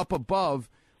staying up above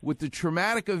with the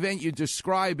traumatic event you're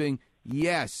describing,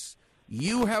 yes,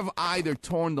 you have either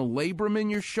torn the labrum in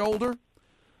your shoulder,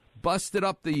 busted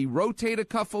up the rotator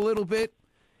cuff a little bit.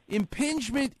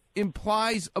 Impingement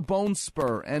implies a bone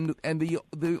spur, and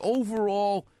the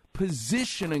overall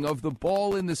positioning of the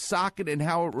ball in the socket and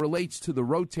how it relates to the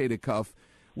rotator cuff,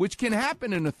 which can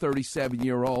happen in a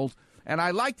 37-year-old. And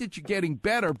I like that you're getting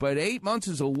better, but 8 months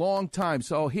is a long time.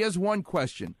 So here's one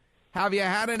question. Have you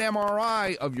had an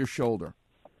MRI of your shoulder?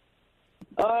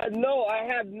 No, I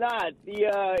have not.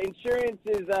 The insurance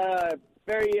is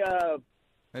very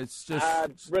it's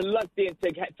just reluctant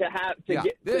to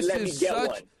let me get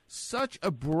one. Such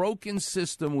a broken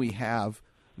system we have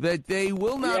that they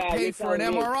will not pay for an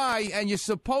MRI, and you're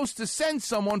supposed to send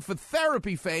someone for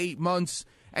therapy for 8 months,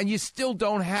 and you still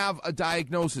don't have a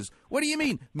diagnosis. What do you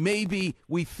mean? Maybe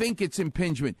we think it's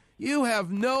impingement. You have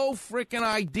no freaking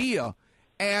idea.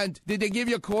 And did they give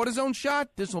you a cortisone shot?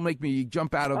 This will make me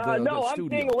jump out of the studio. No, I'm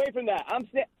staying away from that.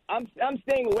 I'm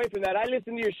staying away from that. I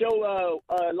listened to your show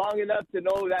long enough to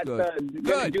know that's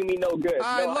going to do me no good.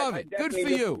 I love it. Good for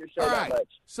you. All right.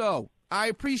 So I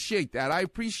appreciate that. I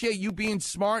appreciate you being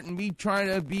smart and me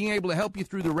being able to help you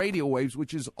through the radio waves,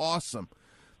 which is awesome.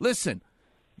 Listen,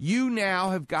 you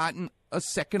now have gotten a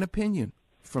second opinion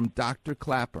from Dr.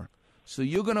 Clapper. So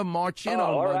you're going to march in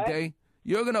on Monday. Right.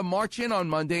 You're going to march in on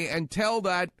Monday and tell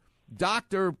that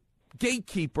doctor,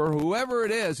 gatekeeper, whoever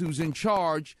it is who's in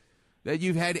charge, that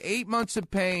you've had 8 months of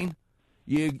pain,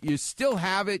 you still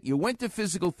have it, you went to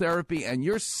physical therapy, and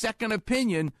your second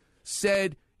opinion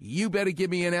said, you better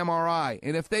give me an MRI.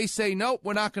 And if they say, nope,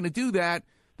 we're not going to do that,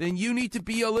 then you need to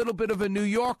be a little bit of a New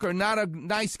Yorker, not a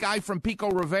nice guy from Pico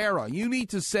Rivera. You need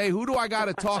to say, who do I got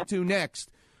to talk to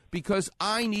next? Because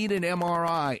I need an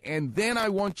MRI. And then I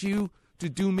want you to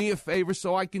do me a favor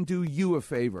so I can do you a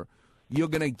favor. You're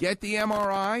going to get the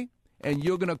MRI, and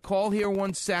you're going to call here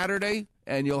one Saturday,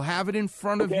 and you'll have it in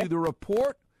front of you, the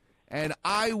report, and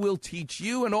I will teach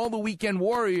you and all the weekend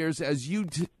warriors as you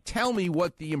tell me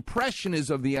what the impression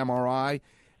is of the MRI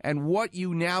and what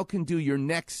you now can do, your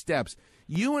next steps.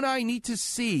 You and I need to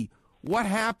see what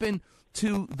happened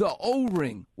to the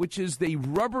O-ring, which is the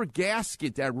rubber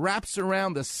gasket that wraps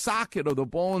around the socket of the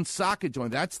ball and socket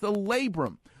joint. That's the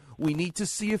labrum. We need to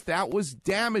see if that was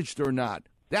damaged or not.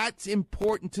 That's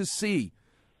important to see.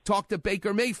 Talk to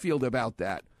Baker Mayfield about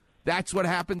that. That's what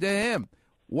happened to him.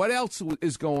 What else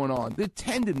is going on? The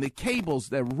tendon, the cables,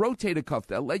 the rotator cuff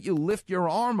that let you lift your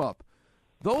arm up.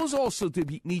 Those also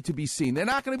need to be seen. They're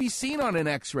not going to be seen on an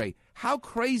X-ray. How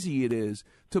crazy it is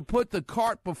to put the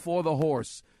cart before the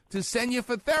horse, to send you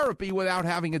for therapy without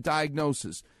having a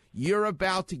diagnosis. You're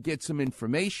about to get some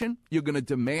information. You're going to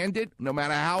demand it, no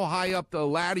matter how high up the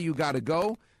ladder you got to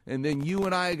go. And then you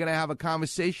and I are going to have a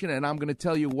conversation, and I'm going to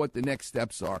tell you what the next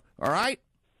steps are. All right?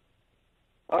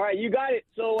 All right, you got it.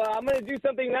 So I'm going to do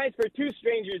something nice for two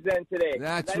strangers then today.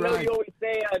 That's right. I know you always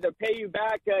say to pay you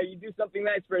back, you do something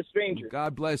nice for a stranger.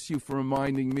 God bless you for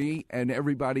reminding me and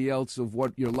everybody else of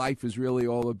what your life is really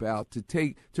all about,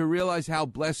 to realize how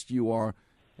blessed you are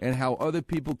and how other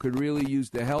people could really use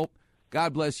the help.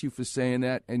 God bless you for saying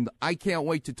that, and I can't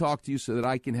wait to talk to you so that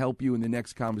I can help you in the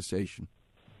next conversation.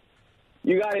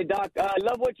 You got it, Doc. I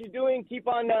love what you're doing. Keep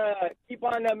on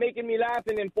making me laugh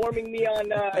and informing me on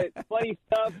funny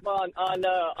stuff, on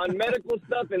medical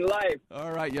stuff in life.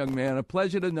 All right, young man. A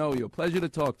pleasure to know you. A pleasure to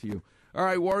talk to you. All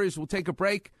right, Warriors, we'll take a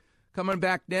break. Coming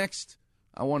back next,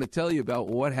 I want to tell you about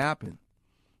what happened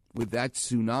with that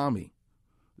tsunami.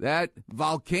 That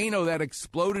volcano that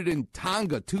exploded in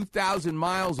Tonga, 2,000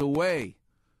 miles away.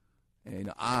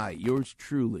 And I, yours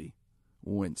truly,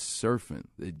 went surfing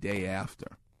the day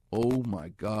after. Oh, my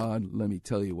God, let me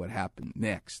tell you what happened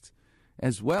next,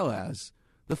 as well as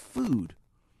the food.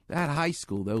 That high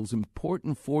school, those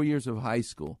important 4 years of high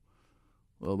school.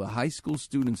 Well, the high school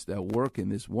students that work in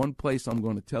this one place I'm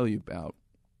going to tell you about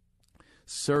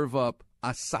serve up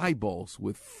acai bowls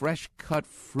with fresh-cut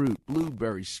fruit,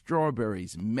 blueberries,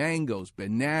 strawberries, mangoes,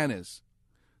 bananas.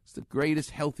 It's the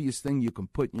greatest, healthiest thing you can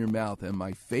put in your mouth, and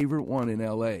my favorite one in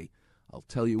L.A., I'll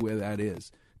tell you where that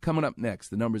is. Coming up next,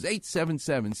 the number's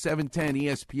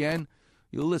 877-710-ESPN.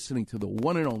 You're listening to the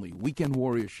one and only Weekend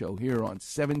Warrior Show here on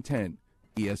 710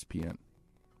 ESPN.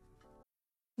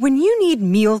 When you need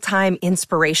mealtime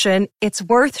inspiration, it's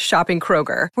worth shopping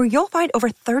Kroger, where you'll find over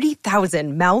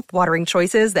 30,000 mouth-watering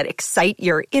choices that excite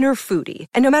your inner foodie.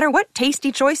 And no matter what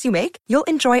tasty choice you make, you'll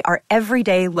enjoy our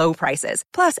everyday low prices,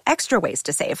 plus extra ways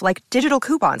to save, like digital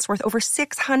coupons worth over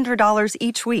 $600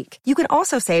 each week. You can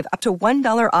also save up to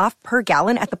 $1 off per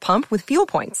gallon at the pump with fuel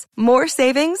points. More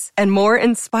savings and more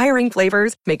inspiring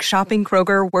flavors make shopping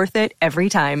Kroger worth it every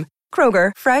time.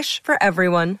 Kroger, fresh for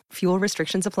everyone. Fuel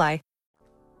restrictions apply.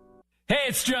 Hey,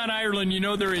 it's John Ireland. You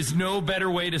know there is no better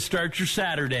way to start your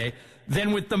Saturday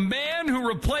than with the man who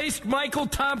replaced Michael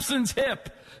Thompson's hip,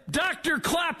 Dr.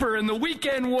 Clapper and the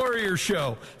Weekend Warrior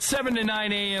Show, 7 to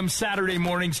 9 a.m. Saturday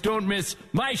mornings. Don't miss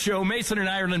my show, Mason and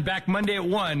Ireland, back Monday at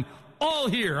 1, all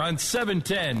here on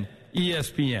 710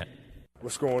 ESPN.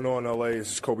 What's going on, L.A.?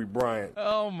 This is Kobe Bryant.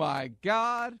 Oh, my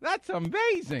God. That's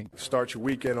amazing. Start your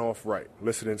weekend off right.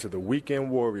 Listening to the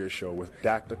Weekend Warrior Show with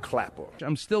Dr. Clapper.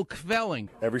 I'm still kvelling.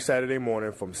 Every Saturday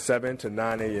morning from 7 to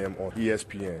 9 a.m. on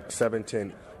ESPN,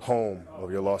 710, home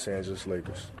of your Los Angeles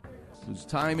Lakers. Whose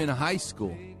time in high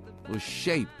school was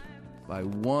shaped by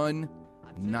one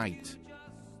night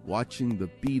watching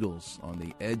the Beatles on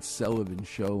the Ed Sullivan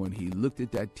Show, and he looked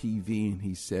at that TV and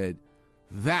he said,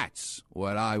 "That's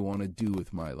what I want to do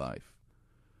with my life."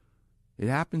 It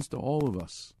happens to all of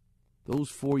us. Those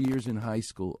 4 years in high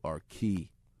school are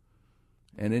key.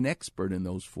 And an expert in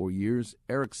those 4 years,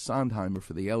 Eric Sondheimer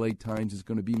for the LA Times, is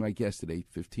going to be my guest at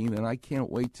 8:15, and I can't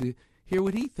wait to hear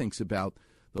what he thinks about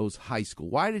those high school.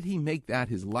 Why did he make that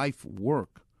his life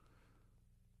work?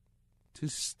 To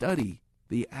study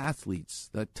the athletes,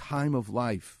 the time of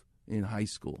life in high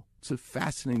school. It's a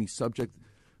fascinating subject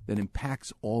that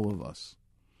impacts all of us.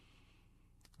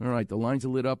 All right, the lines are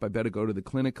lit up. I better go to the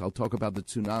clinic. I'll talk about the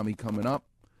tsunami coming up.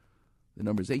 The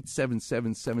number is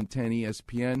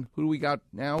 877-710-ESPN. Who do we got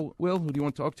now, Will? Who do you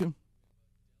want to talk to?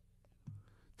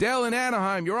 Dale in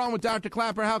Anaheim. You're on with Dr.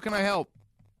 Clapper. How can I help?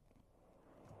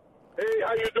 Hey,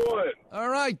 how you doing? All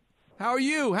right. How are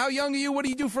you? How young are you? What do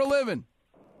you do for a living?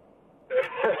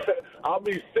 I'll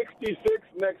be 66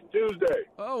 next Tuesday.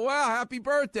 Oh, wow. Happy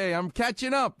birthday. I'm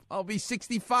catching up. I'll be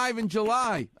 65 in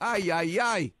July. Ay, ay,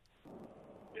 ay.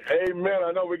 Amen.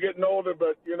 I know we're getting older,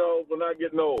 but, you know, we're not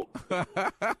getting old.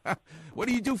 What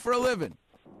do you do for a living?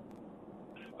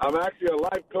 I'm actually a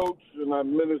life coach, and I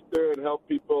minister and help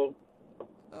people.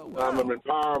 Oh, wow. I'm an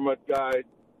empowerment guy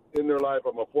in their life.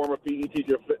 I'm a former PE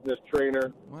teacher, fitness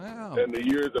trainer. Wow. And the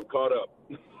years have caught up.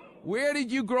 Where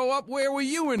did you grow up? Where were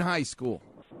you in high school?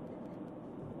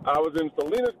 I was in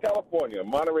Salinas, California,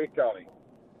 Monterey County.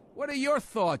 What are your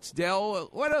thoughts, Del?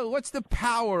 What's the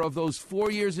power of those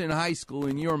 4 years in high school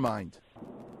in your mind?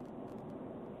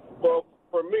 Well,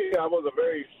 for me, I was a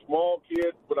very small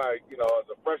kid, but as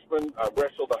a freshman, I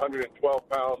wrestled 112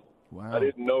 pounds. Wow. I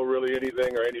didn't know really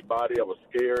anything or anybody. I was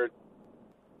scared.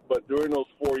 But during those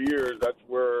 4 years, that's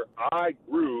where I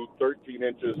grew 13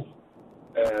 inches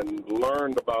and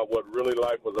learned about what really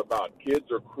life was about. Kids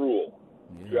are cruel.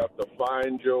 Yeah. You have to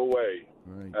find your way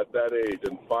at that age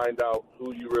and find out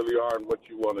who you really are and what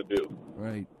you want to do.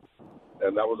 Right.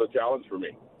 And that was a challenge for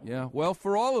me. Yeah, well,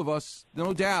 for all of us,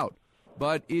 no doubt.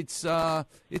 But it's a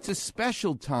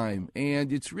special time,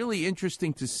 and it's really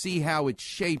interesting to see how it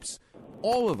shapes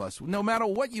all of us. No matter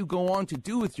what you go on to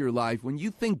do with your life, when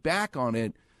you think back on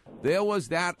it, there was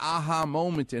that aha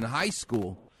moment in high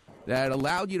school that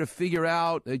allowed you to figure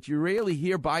out that you're really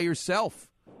here by yourself.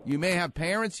 You may have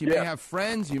parents, you may have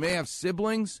friends, you may have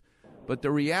siblings, but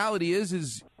the reality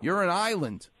is you're an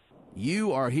island.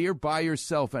 You are here by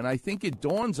yourself, and I think it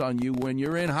dawns on you when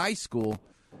you're in high school.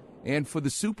 And for the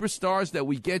superstars that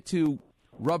we get to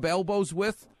rub elbows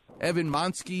with, Evan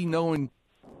Monsky knowing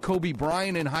Kobe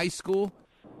Bryant in high school.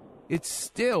 It's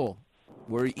still,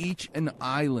 we're each an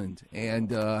island,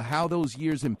 and how those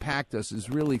years impact us is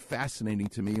really fascinating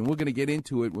to me, and we're going to get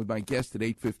into it with my guest at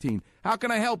 8:15. How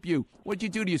can I help you? What'd you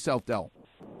do to yourself, Del?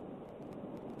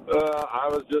 I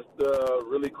was just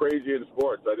really crazy in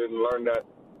sports. I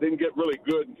didn't get really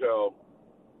good until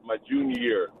my junior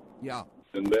year. Yeah.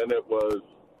 And then it was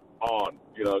on.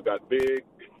 Got big.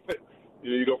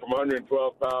 You go from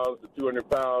 112 pounds to 200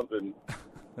 pounds, and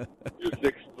you're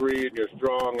 6'3", and you're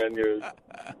strong, and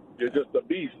you're just a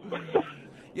beast.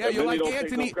 Yeah, you're like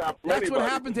Anthony. That's what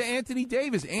happened to Anthony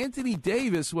Davis. Anthony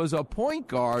Davis was a point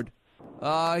guard.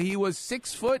 He was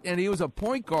 6 foot, and he was a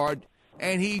point guard,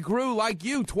 and he grew like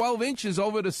you, 12 inches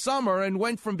over the summer, and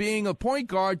went from being a point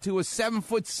guard to a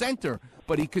 7-foot center.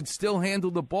 But he could still handle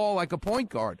the ball like a point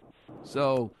guard.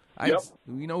 So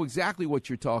we know exactly what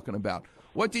you're talking about.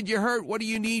 What did you hurt? What do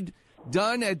you need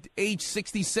done at age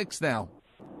 66 now?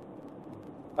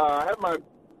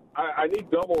 I need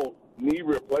double knee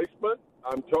replacement.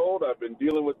 I'm told I've been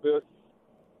dealing with this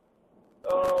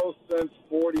since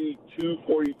 42,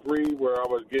 43, where I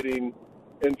was getting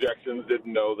injections.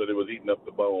 Didn't know that it was eating up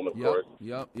the bone, of course.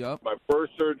 Yep. My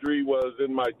first surgery was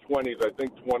in my 20s, I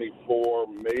think 24,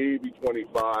 maybe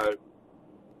 25,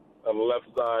 on the left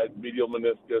side, medial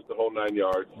meniscus, the whole 9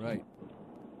 yards. Right.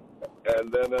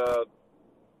 And then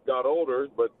got older,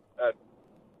 but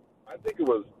I think it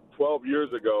was 12 years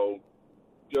ago,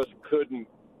 just couldn't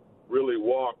really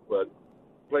walk, but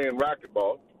playing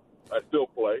racquetball, I still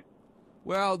play.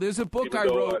 Well, there's a book I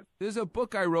wrote. There's a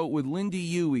book I wrote with Lindy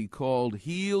Huey called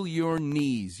 "Heal Your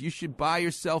Knees." You should buy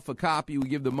yourself a copy. We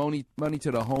give the money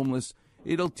to the homeless.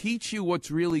 It'll teach you what's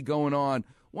really going on.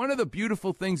 One of the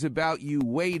beautiful things about you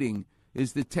waiting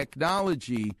is the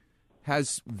technology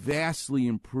has vastly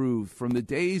improved from the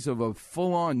days of a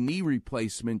full-on knee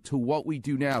replacement to what we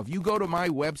do now. If you go to my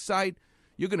website,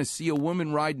 you're going to see a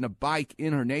woman riding a bike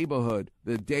in her neighborhood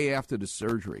the day after the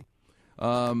surgery.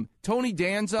 Tony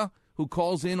Danza, who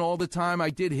calls in all the time, I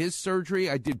did his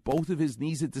surgery. I did both of his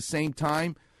knees at the same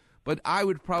time. But I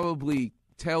would probably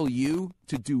tell you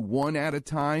to do one at a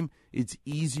time. It's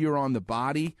easier on the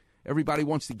body. Everybody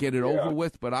wants to get it over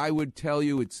with, but I would tell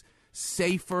you it's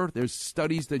safer. There's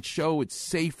studies that show it's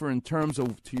safer in terms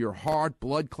of to your heart,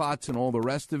 blood clots, and all the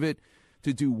rest of it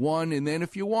to do one. And then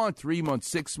if you want, 3 months,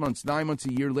 6 months, 9 months,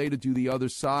 a year later, do the other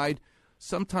side.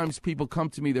 Sometimes people come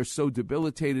to me, they're so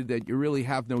debilitated that you really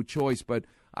have no choice. But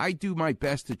I do my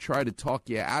best to try to talk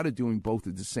you out of doing both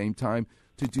at the same time,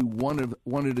 to do one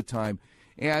at a time.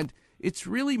 And it's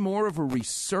really more of a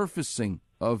resurfacing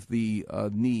of the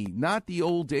knee, not the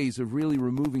old days of really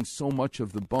removing so much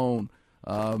of the bone.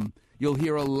 You'll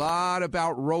hear a lot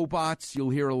about robots.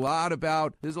 You'll hear a lot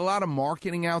about, there's a lot of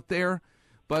marketing out there.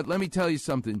 But let me tell you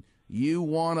something. You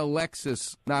want a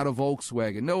Lexus, not a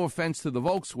Volkswagen. No offense to the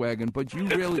Volkswagen, but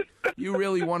you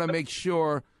really want to make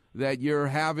sure that you're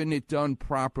having it done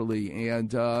properly.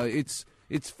 And it's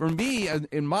for me,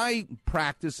 in my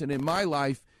practice and in my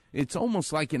life, it's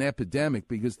almost like an epidemic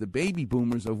because the baby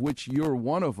boomers, of which you're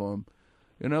one of them,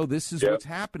 this is what's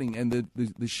happening. And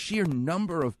the sheer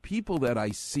number of people that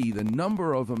I see, the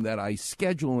number of them that I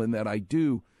schedule and that I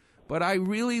do. But I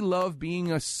really love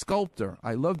being a sculptor.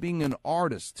 I love being an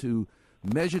artist, to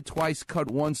measure twice, cut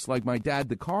once, like my dad,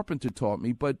 the carpenter, taught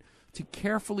me, but to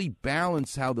carefully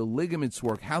balance how the ligaments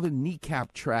work, how the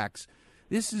kneecap tracks.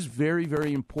 This is very,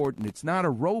 very important. It's not a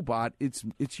robot. It's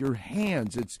your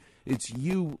hands. It's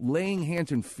you laying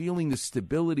hands and feeling the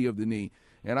stability of the knee.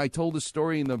 And I told a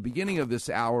story in the beginning of this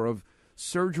hour of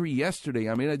surgery yesterday.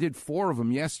 I mean, I did 4 of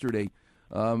them yesterday.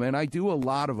 And I do a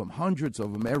lot of them, hundreds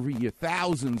of them every year,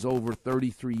 thousands over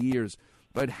 33 years.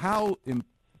 But how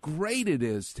great it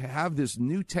is to have this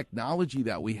new technology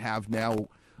that we have now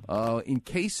in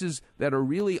cases that are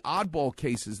really oddball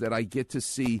cases that I get to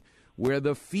see where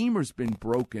the femur's been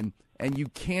broken and you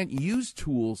can't use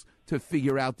tools to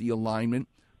figure out the alignment,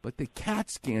 but the CAT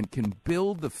scan can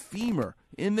build the femur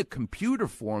in the computer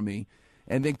for me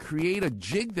and then create a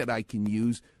jig that I can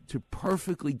use to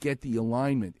perfectly get the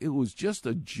alignment. It was just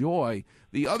a joy.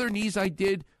 The other knees I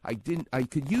could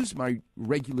use my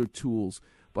regular tools,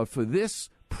 but for this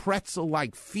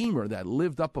pretzel-like femur that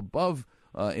lived up above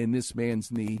in this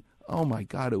man's knee, oh my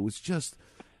God, it's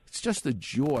just a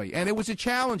joy. And it was a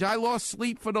challenge. I lost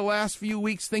sleep for the last few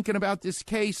weeks thinking about this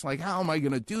case, like how am I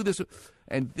going to do this?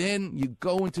 And then you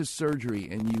go into surgery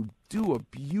and you do a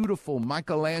beautiful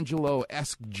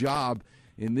Michelangelo-esque job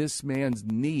in this man's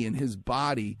knee and his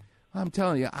body. I'm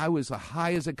telling you, I was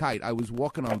high as a kite. I was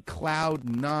walking on cloud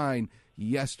 9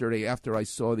 yesterday after I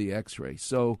saw the x-ray.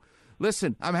 So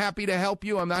Listen, I'm happy to help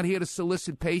you. I'm not here to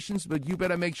solicit patients, but you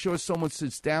better make sure someone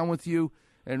sits down with you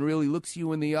and really looks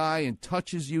you in the eye and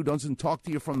touches you, doesn't talk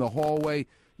to you from the hallway.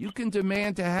 You can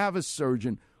demand to have a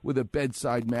surgeon with a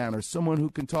bedside manner, someone who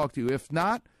can talk to you. If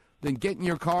not, then get in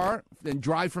your car, then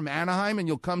drive from Anaheim, and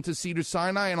you'll come to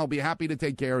Cedars-Sinai, and I'll be happy to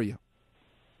take care of you.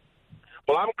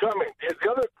 Well, I'm coming.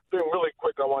 The other thing really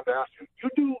quick I wanted to ask you, you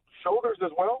do shoulders as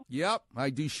well? Yep,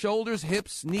 I do shoulders,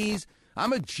 hips, knees.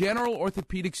 I'm a general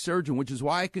orthopedic surgeon, which is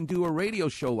why I can do a radio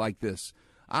show like this.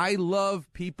 I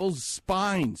love people's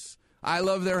spines. I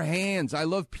love their hands. I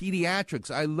love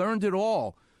pediatrics. I learned it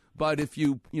all. But if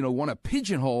you want to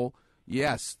pigeonhole,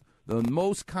 yes, the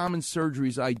most common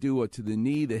surgeries I do are to the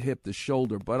knee, the hip, the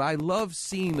shoulder. But I love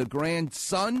seeing the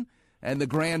grandson and the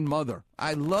grandmother.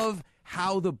 I love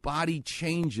how the body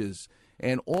changes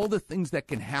and all the things that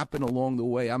can happen along the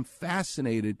way. I'm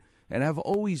fascinated and have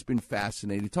always been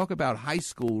fascinated. Talk about high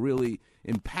school really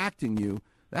impacting you.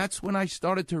 That's when I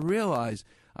started to realize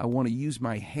I want to use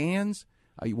my hands,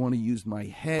 I want to use my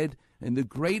head, and the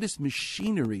greatest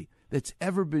machinery that's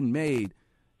ever been made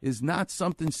is not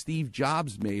something Steve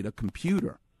Jobs made, a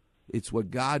computer. It's what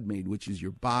God made, which is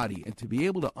your body. And to be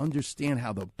able to understand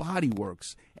how the body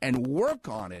works and work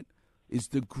on it is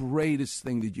the greatest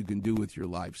thing that you can do with your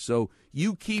life. So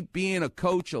you keep being a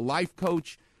coach, a life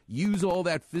coach. Use all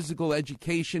that physical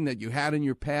education that you had in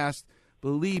your past.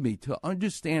 Believe me, to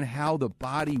understand how the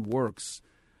body works.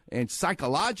 And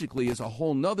psychologically is a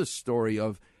whole nother story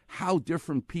of how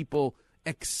different people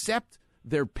accept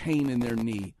their pain in their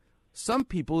knee. Some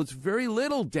people, it's very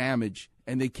little damage,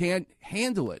 and they can't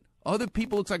handle it. Other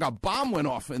people, it's like a bomb went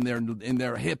off in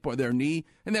their hip or their knee,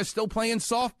 and they're still playing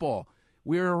softball.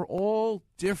 We're all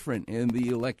different in the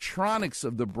electronics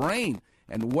of the brain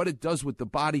and what it does with the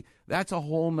body. That's a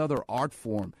whole nother art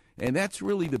form, and that's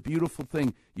really the beautiful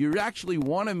thing. You actually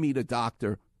want to meet a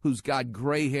doctor who's got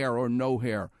gray hair or no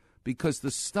hair, because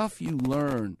the stuff you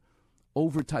learn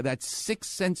over time, that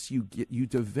sixth sense you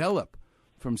develop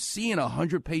from seeing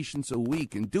 100 patients a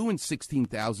week and doing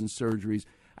 16,000 surgeries.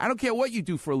 I don't care what you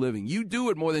do for a living. You do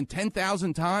it more than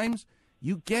 10,000 times,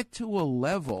 you get to a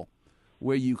level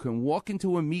where you can walk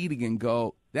into a meeting and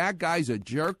go, that guy's a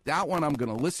jerk. That one I'm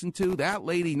going to listen to. That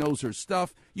lady knows her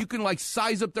stuff. You can,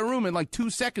 size up the room in 2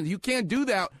 seconds. You can't do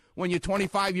that when you're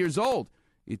 25 years old.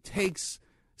 It takes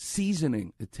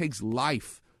seasoning. It takes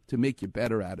life to make you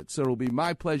better at it. So it'll be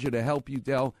my pleasure to help you,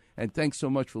 Del, and thanks so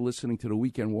much for listening to the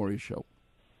Weekend Warrior Show.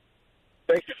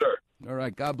 Thank you, sir. All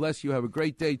right. God bless you. Have a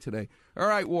great day today. All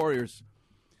right, Warriors.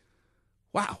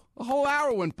 Wow. A whole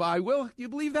hour went by. Will, do you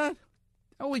believe that?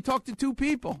 I only talked to 2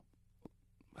 people.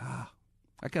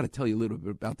 I got to tell you a little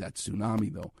bit about that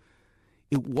tsunami, though.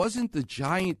 It wasn't the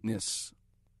giantness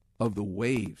of the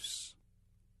waves.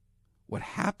 What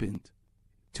happened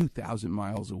 2,000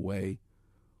 miles away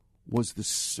was the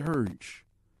surge.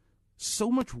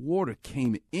 So much water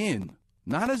came in,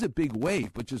 not as a big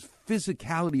wave, but just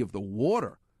physicality of the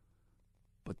water.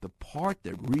 But the part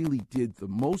that really did the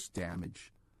most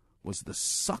damage was the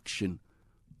suction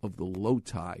of the low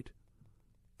tide.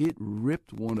 It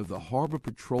ripped one of the Harbor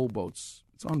Patrol boats.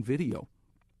 It's on video.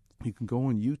 You can go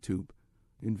on YouTube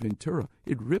in Ventura.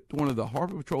 It ripped one of the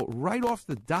Harbor Patrol right off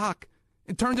the dock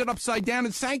and turned it upside down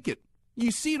and sank it. You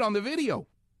see it on the video.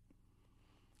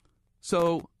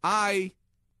 So I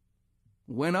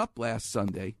went up last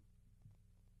Sunday,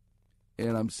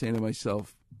 and I'm saying to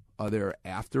myself, are there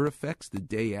after effects the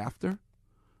day after?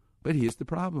 But here's the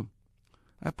problem.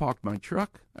 I parked my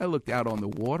truck. I looked out on the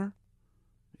water,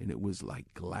 and it was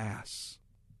like glass.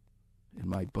 And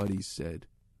my buddy said,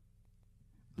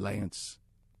 Lance,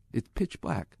 it's pitch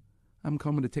black. I'm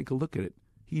coming to take a look at it.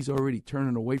 He's already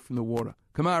turning away from the water.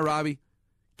 Come on, Robbie.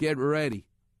 Get ready.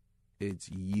 It's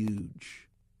huge.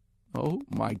 Oh,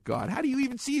 my God. How do you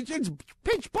even see it? It's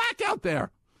pitch black out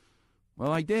there.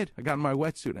 Well, I did. I got in my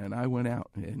wetsuit, and I went out.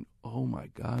 And, oh, my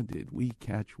God, did we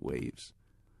catch waves.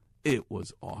 It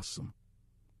was awesome.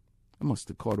 I must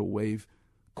have caught a wave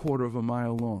 1/4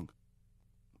 mile long.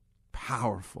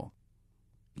 Powerful.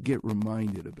 You get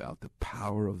reminded about the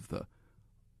power of the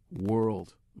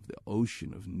world, of the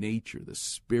ocean, of nature, the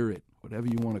spirit, whatever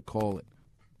you want to call it.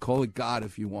 Call it God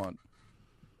if you want.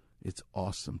 It's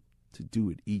awesome to do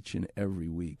it each and every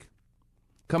week.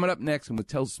 Coming up next, I'm going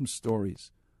to tell some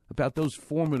stories about those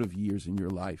formative years in your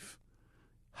life.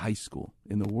 High school,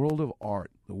 in the world of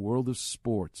art, the world of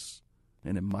sports,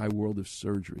 and in my world of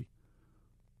surgery.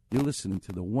 You're listening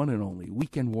to the one and only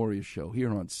Weekend Warrior Show here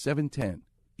on 710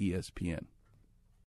 ESPN.